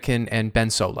they're Anakin and Ben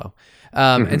Solo.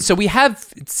 And so we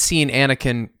have seen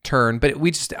Anakin turn, but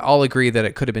we just all agree that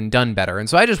it could have been done better. And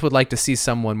so I just would like to see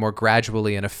someone more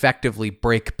gradually and effectively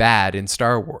break bad in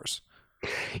Star Wars.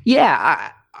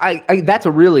 Yeah, I that's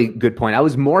a really good point. I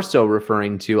was more so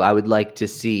referring to I would like to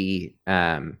see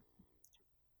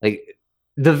like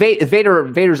the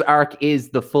Vader's arc is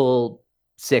the full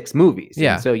 6 movies.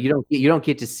 Yeah. And so you don't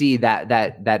get to see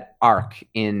that arc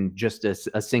in just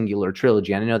a singular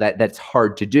trilogy. And I know that's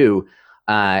hard to do,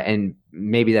 and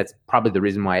maybe that's probably the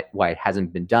reason why it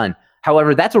hasn't been done.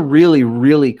 However, that's a really,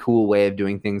 really cool way of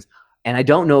doing things. And I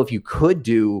don't know if you could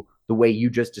do the way you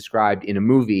just described in a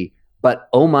movie. But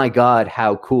oh my God,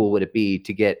 how cool would it be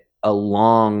to get a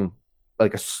long,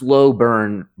 like a slow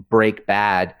burn break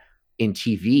bad in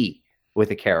TV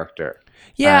with a character?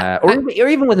 Yeah. Or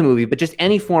even with a movie, but just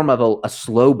any form of a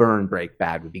slow burn break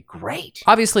bad would be great.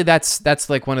 Obviously, that's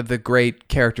like one of the great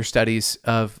character studies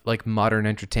of like modern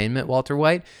entertainment, Walter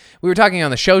White. We were talking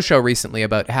on the show recently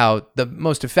about how the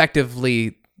most effective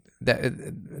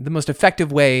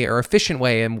way or efficient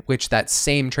way in which that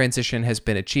same transition has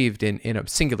been achieved in a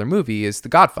singular movie is The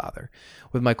Godfather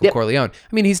with Michael Corleone.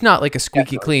 I mean, he's not like a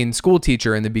squeaky clean school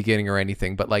teacher in the beginning or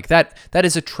anything, but like that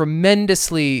is a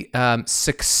tremendously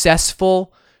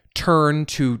successful turn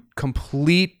to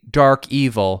complete dark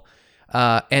evil,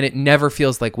 and it never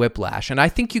feels like whiplash. And I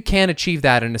think you can achieve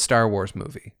that in a Star Wars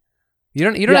movie. You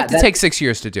don't have to take 6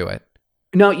 years to do it.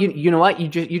 No, you know what?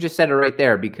 You just said it right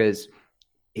there, because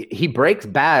he breaks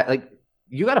bad. Like,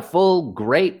 you got a full,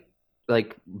 great,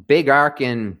 like, big arc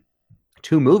in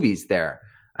 2 movies there,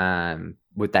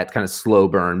 with that kind of slow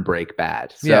burn break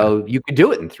bad. So you could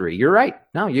do it in 3. You're right.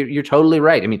 No, you're totally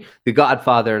right. I mean, The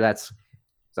Godfather, it's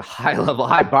a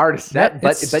high bar to set,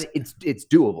 but it's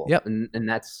doable. Yep. And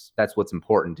that's what's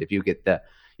important. If you get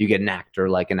an actor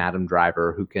like an Adam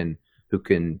Driver who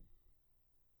can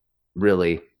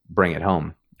really bring it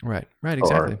home. Right,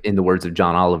 exactly. Or in the words of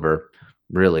John Oliver,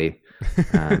 really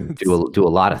do a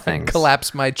lot of things.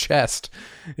 Collapse my chest.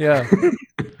 Yeah.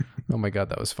 Oh my God,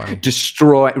 that was funny.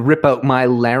 Rip out my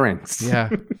larynx. Yeah.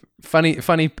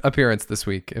 Funny appearance this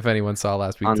week, if anyone saw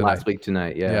last week tonight. Last week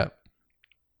tonight, yeah.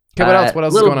 Okay, what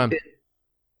else is going on?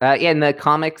 In the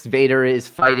comics, Vader is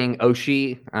fighting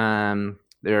Oshi.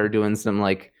 They're doing some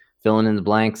like filling in the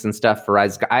blanks and stuff for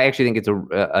Rise. I actually think it's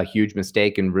a huge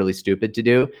mistake and really stupid to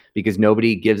do, because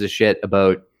nobody gives a shit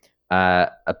about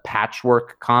a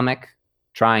patchwork comic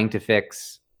trying to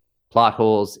fix plot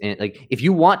holes. And like, if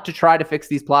you want to try to fix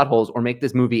these plot holes or make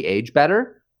this movie age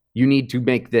better, you need to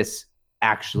make this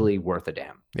actually worth a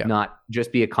damn. Not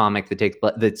just be a comic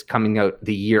that's coming out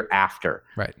the year after.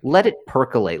 Right. Let it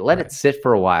percolate. Let it sit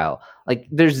for a while. Like,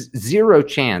 there's zero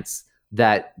chance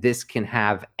that this can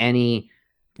have any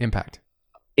impact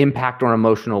or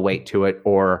emotional weight to it,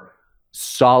 or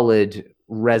solid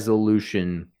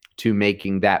resolution to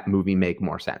making that movie make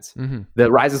more sense. Mm-hmm.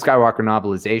 The Rise of Skywalker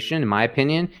novelization, in my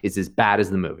opinion, is as bad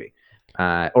as the movie.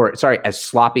 As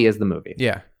sloppy as the movie.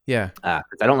 Yeah. I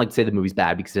don't like to say the movie's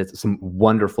bad, because it's some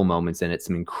wonderful moments in it,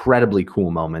 some incredibly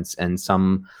cool moments, and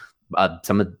some of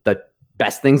the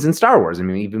best things in Star Wars. I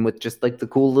mean, even with just like the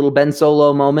cool little Ben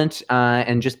Solo moment,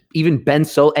 and just even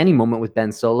any moment with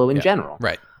Ben Solo in general.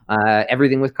 Right.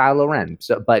 Everything with Kylo Ren.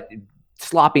 But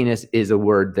sloppiness is a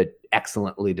word that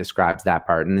excellently describes that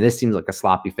part, and this seems like a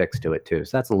sloppy fix to it too.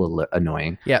 So that's a little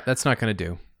annoying. Yeah, that's not going to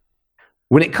do.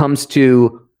 When it comes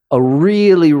to a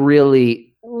really,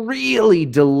 really, really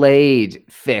delayed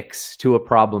fix to a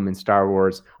problem in Star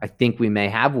Wars, I think we may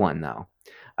have one though.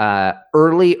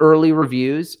 Early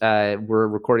reviews. We're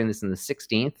recording this on the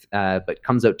 16th, but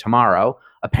comes out tomorrow.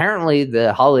 Apparently,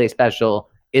 the holiday special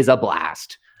is a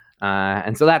blast.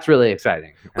 And so that's really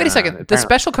exciting. Wait a second. The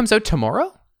special comes out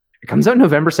tomorrow? It comes out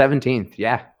November 17th.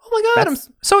 Yeah. Oh my God. I'm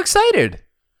so excited.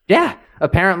 Yeah.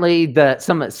 Apparently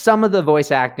some of the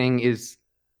voice acting is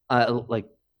like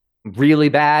really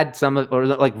bad. Or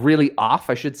like really off,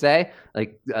 I should say.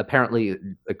 Like apparently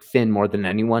like Finn more than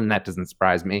anyone. And that doesn't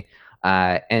surprise me.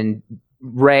 And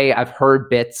Rey, I've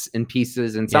heard bits and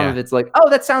pieces, and some of it's like, oh,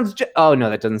 that sounds. Oh no,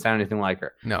 that doesn't sound anything like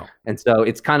her. No, and so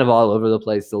it's kind of all over the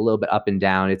place, a little bit up and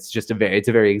down. It's just a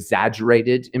very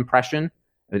exaggerated impression,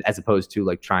 as opposed to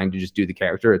like trying to just do the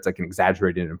character. It's like an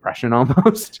exaggerated impression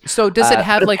almost. So does it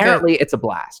have like apparently it's a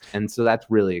blast, and so that's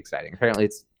really exciting. Apparently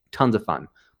it's tons of fun.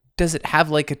 Does it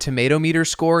have like a tomato meter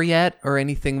score yet, or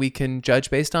anything we can judge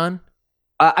based on?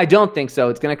 I don't think so.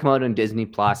 It's going to come out on Disney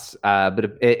Plus,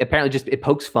 but it apparently it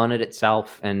pokes fun at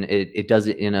itself, and it does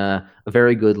it in a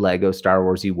very good Lego Star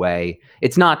Wars-y way.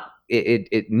 It's not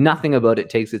nothing about it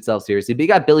takes itself seriously. But you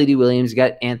got Billy D. Williams, you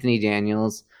got Anthony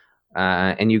Daniels,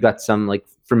 and you got some like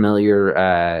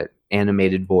familiar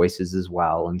animated voices as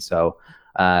well. And so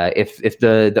if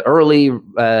the early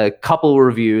couple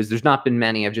reviews, there's not been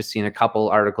many. I've just seen a couple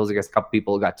articles. I guess a couple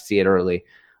people got to see it early.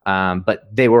 But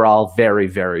they were all very,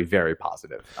 very, very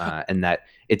positive, and that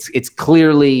it's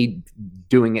clearly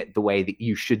doing it the way that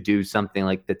you should do something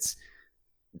like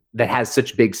that has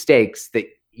such big stakes that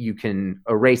you can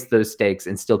erase those stakes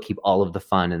and still keep all of the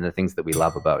fun and the things that we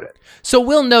love about it. So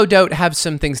we'll no doubt have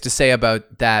some things to say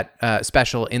about that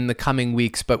special in the coming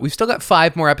weeks, but we've still got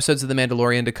 5 more episodes of The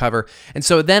Mandalorian to cover. And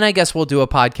so then I guess we'll do a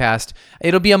podcast.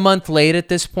 It'll be a month late at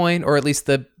this point, or at least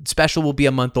the special will be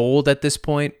a month old at this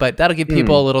point, but that'll give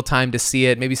people a little time to see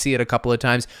it, maybe see it a couple of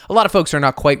times. A lot of folks are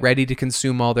not quite ready to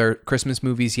consume all their Christmas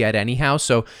movies yet anyhow.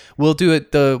 So we'll do it.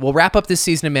 We'll wrap up this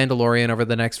season of Mandalorian over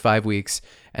the next 5 weeks.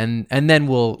 And then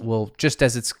we'll just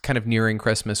as it's kind of nearing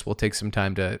Christmas, we'll take some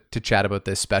time to chat about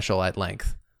this special at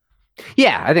length.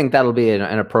 Yeah, I think that'll be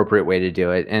an appropriate way to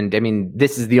do it. And I mean,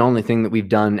 this is the only thing that we've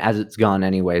done as it's gone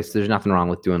anyway. So there's nothing wrong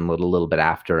with doing a little bit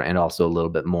after, and also a little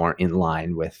bit more in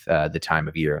line with the time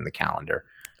of year and the calendar.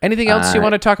 Anything else you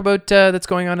want to talk about that's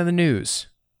going on in the news?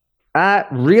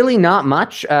 Really not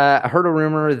much. I heard a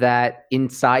rumor that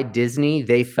inside Disney,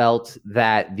 they felt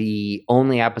that the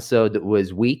only episode that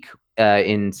was weak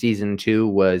in season 2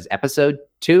 was episode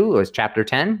 2, was chapter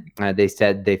 10. They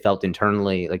said they felt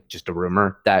internally, like just a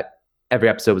rumor, that every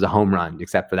episode was a home run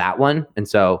except for that one. And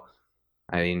so,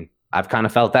 I mean, I've kind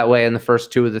of felt that way in the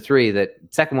first 2 of the 3, that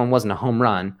second one wasn't a home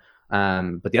run,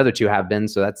 but the other 2 have been.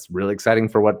 So that's really exciting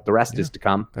for what the rest is to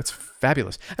come. That's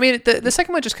fabulous. I mean, the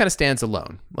second one just kind of stands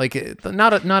alone. Like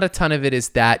not a ton of it is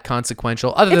that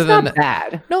consequential. Other than not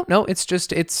bad. No, it's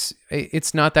just it's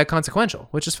not that consequential,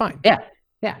 which is fine.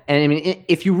 Yeah, and I mean,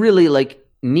 if you really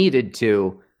needed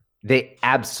to, they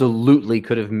absolutely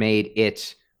could have made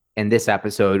it and this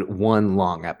episode one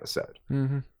long episode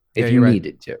if you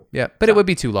needed to. Yeah, but it would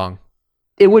be too long.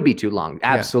 It would be too long,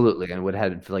 absolutely, and it would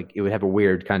have a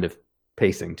weird kind of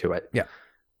pacing to it. Yeah.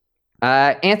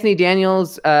 Anthony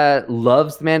Daniels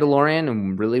loves The Mandalorian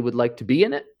and really would like to be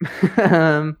in it,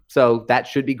 so that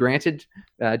should be granted.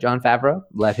 Jon Favreau,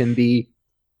 let him be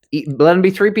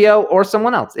 3PO or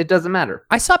someone else. It doesn't matter.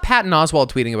 I saw Patton Oswalt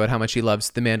tweeting about how much he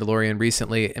loves The Mandalorian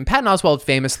recently, and Patton Oswalt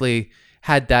famously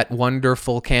had that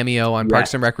wonderful cameo on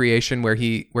Parks and Recreation where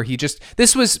he just,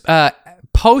 this was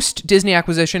post Disney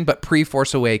acquisition but pre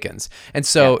Force Awakens, and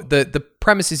so the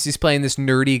premise is he's playing this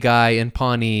nerdy guy in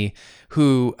Pawnee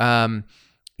who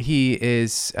he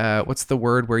is what's the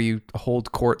word where you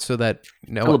hold court so that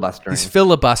filibustering. He's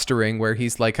filibustering, where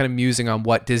he's like kind of musing on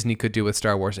what Disney could do with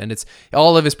Star Wars, and it's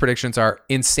all of his predictions are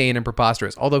insane and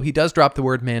preposterous, although he does drop the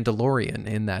word Mandalorian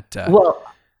in that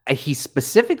he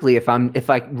specifically, if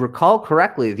I recall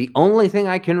correctly, the only thing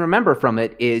I can remember from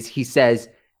it is he says,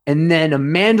 and then a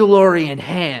Mandalorian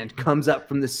hand comes up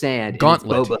from the sand.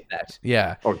 Gauntlet. And it's Boba Fett.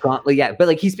 Yeah. Or Gauntlet, yeah.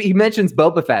 But he mentions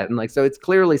Boba Fett, and so it's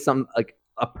clearly some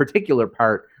a particular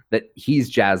part that he's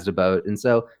jazzed about. And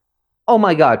so, oh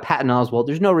my God, Patton Oswalt,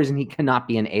 there's no reason he cannot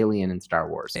be an alien in Star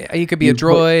Wars. He could be a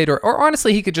droid, or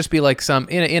honestly, he could just be like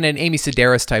in an Amy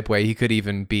Sedaris type way. He could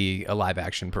even be a live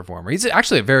action performer. He's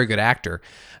actually a very good actor.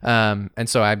 And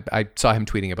so I saw him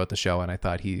tweeting about the show, and I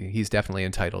thought he's definitely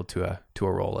entitled to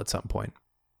a role at some point.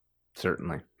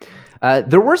 Certainly.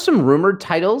 There were some rumored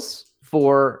titles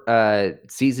for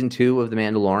season 2 of The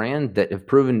Mandalorian that have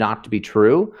proven not to be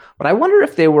true, but I wonder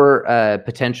if they were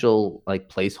potential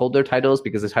placeholder titles,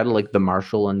 because the title like The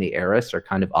Marshal and the Heiress are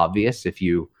kind of obvious if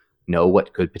you know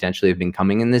what could potentially have been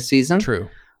coming in this season. True.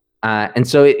 And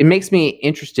so it makes me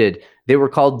interested. They were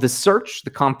called the Search, the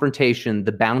Confrontation,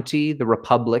 the Bounty, the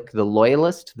Republic, the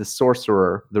Loyalist, the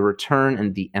Sorcerer, the Return,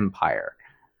 and the Empire.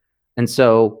 And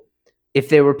so if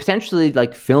they were potentially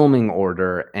like filming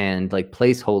order and like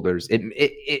placeholders,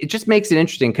 it just makes it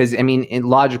interesting because, I mean,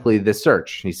 logically, the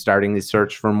Search, he's starting the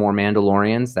search for more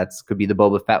Mandalorians. That's could be the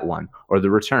Boba Fett one, or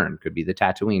the Return could be the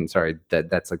Tatooine. Sorry,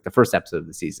 that's like the first episode of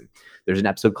the season. There's an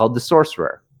episode called The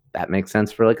Sorcerer. That makes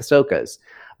sense for like Ahsoka's.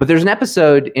 But there's an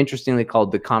episode, interestingly,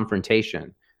 called The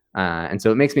Confrontation. And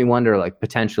so it makes me wonder, like,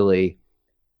 potentially,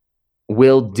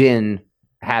 will Din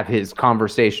have his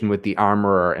conversation with the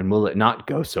armorer, and will it not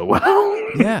go so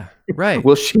well? Yeah, right.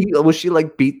 Will she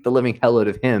like beat the living hell out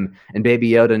of him, and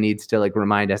Baby Yoda needs to like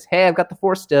remind us, hey, I've got the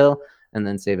Force still, and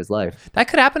then save his life. That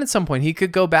could happen at some point. He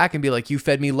could go back and be like, you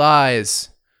fed me lies.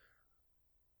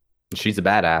 She's a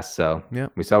badass, so yeah.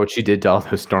 We saw what she did to all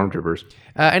those stormtroopers.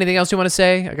 Anything else you want to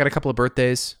say? I got a couple of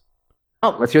birthdays.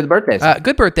 Oh, let's hear the birthdays.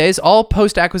 Good birthdays, all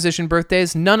post-acquisition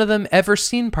birthdays. None of them ever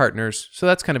seen partners, so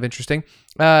that's kind of interesting.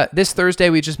 This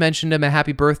Thursday, we just mentioned him. A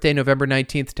happy birthday, November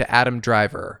 19th, to Adam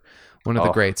Driver, one of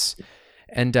the greats.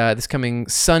 And this coming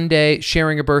Sunday,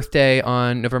 sharing a birthday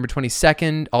on November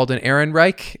 22nd, Alden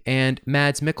Ehrenreich and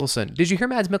Mads Mikkelsen. Did you hear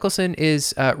Mads Mikkelsen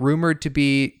is rumored to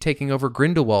be taking over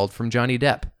Grindelwald from Johnny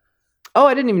Depp? Oh,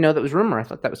 I didn't even know that was rumor. I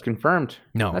thought that was confirmed.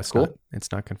 No, that's cool. Not.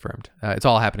 It's not confirmed. It's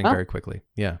all happening very quickly.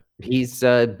 Yeah. He's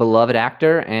a beloved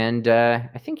actor, and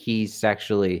I think he's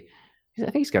got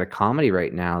a comedy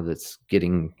right now that's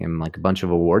getting him like a bunch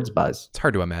of awards buzz. It's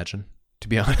hard to imagine, to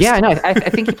be honest. Yeah, I know. I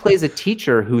think he plays a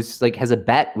teacher who's like has a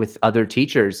bet with other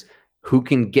teachers who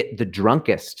can get the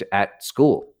drunkest at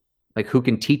school. Like who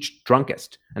can teach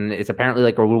drunkest, and it's apparently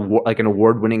like an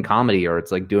award-winning comedy, or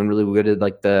it's like doing really good at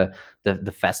like the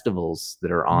festivals that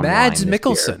are on. Mads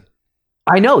Mikkelsen.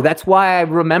 I know, that's why I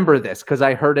remember this, because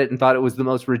I heard it and thought it was the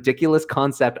most ridiculous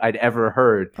concept I'd ever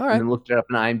heard. All right. And then looked it up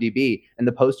on IMDb, and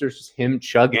the poster's just him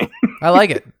chugging. I like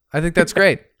it. I think that's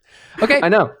great. Okay, I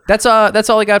know. That's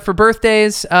all I got for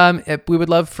birthdays. We would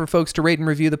love for folks to rate and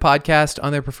review the podcast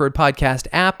on their preferred podcast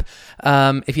app.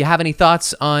 If you have any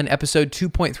thoughts on episode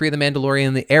 2.3 of The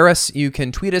Mandalorian, The Heiress, you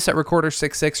can tweet us at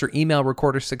Recorder66 or email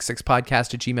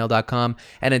recorder66podcast@gmail.com.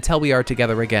 And until we are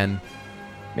together again,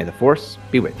 may the Force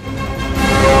be with you.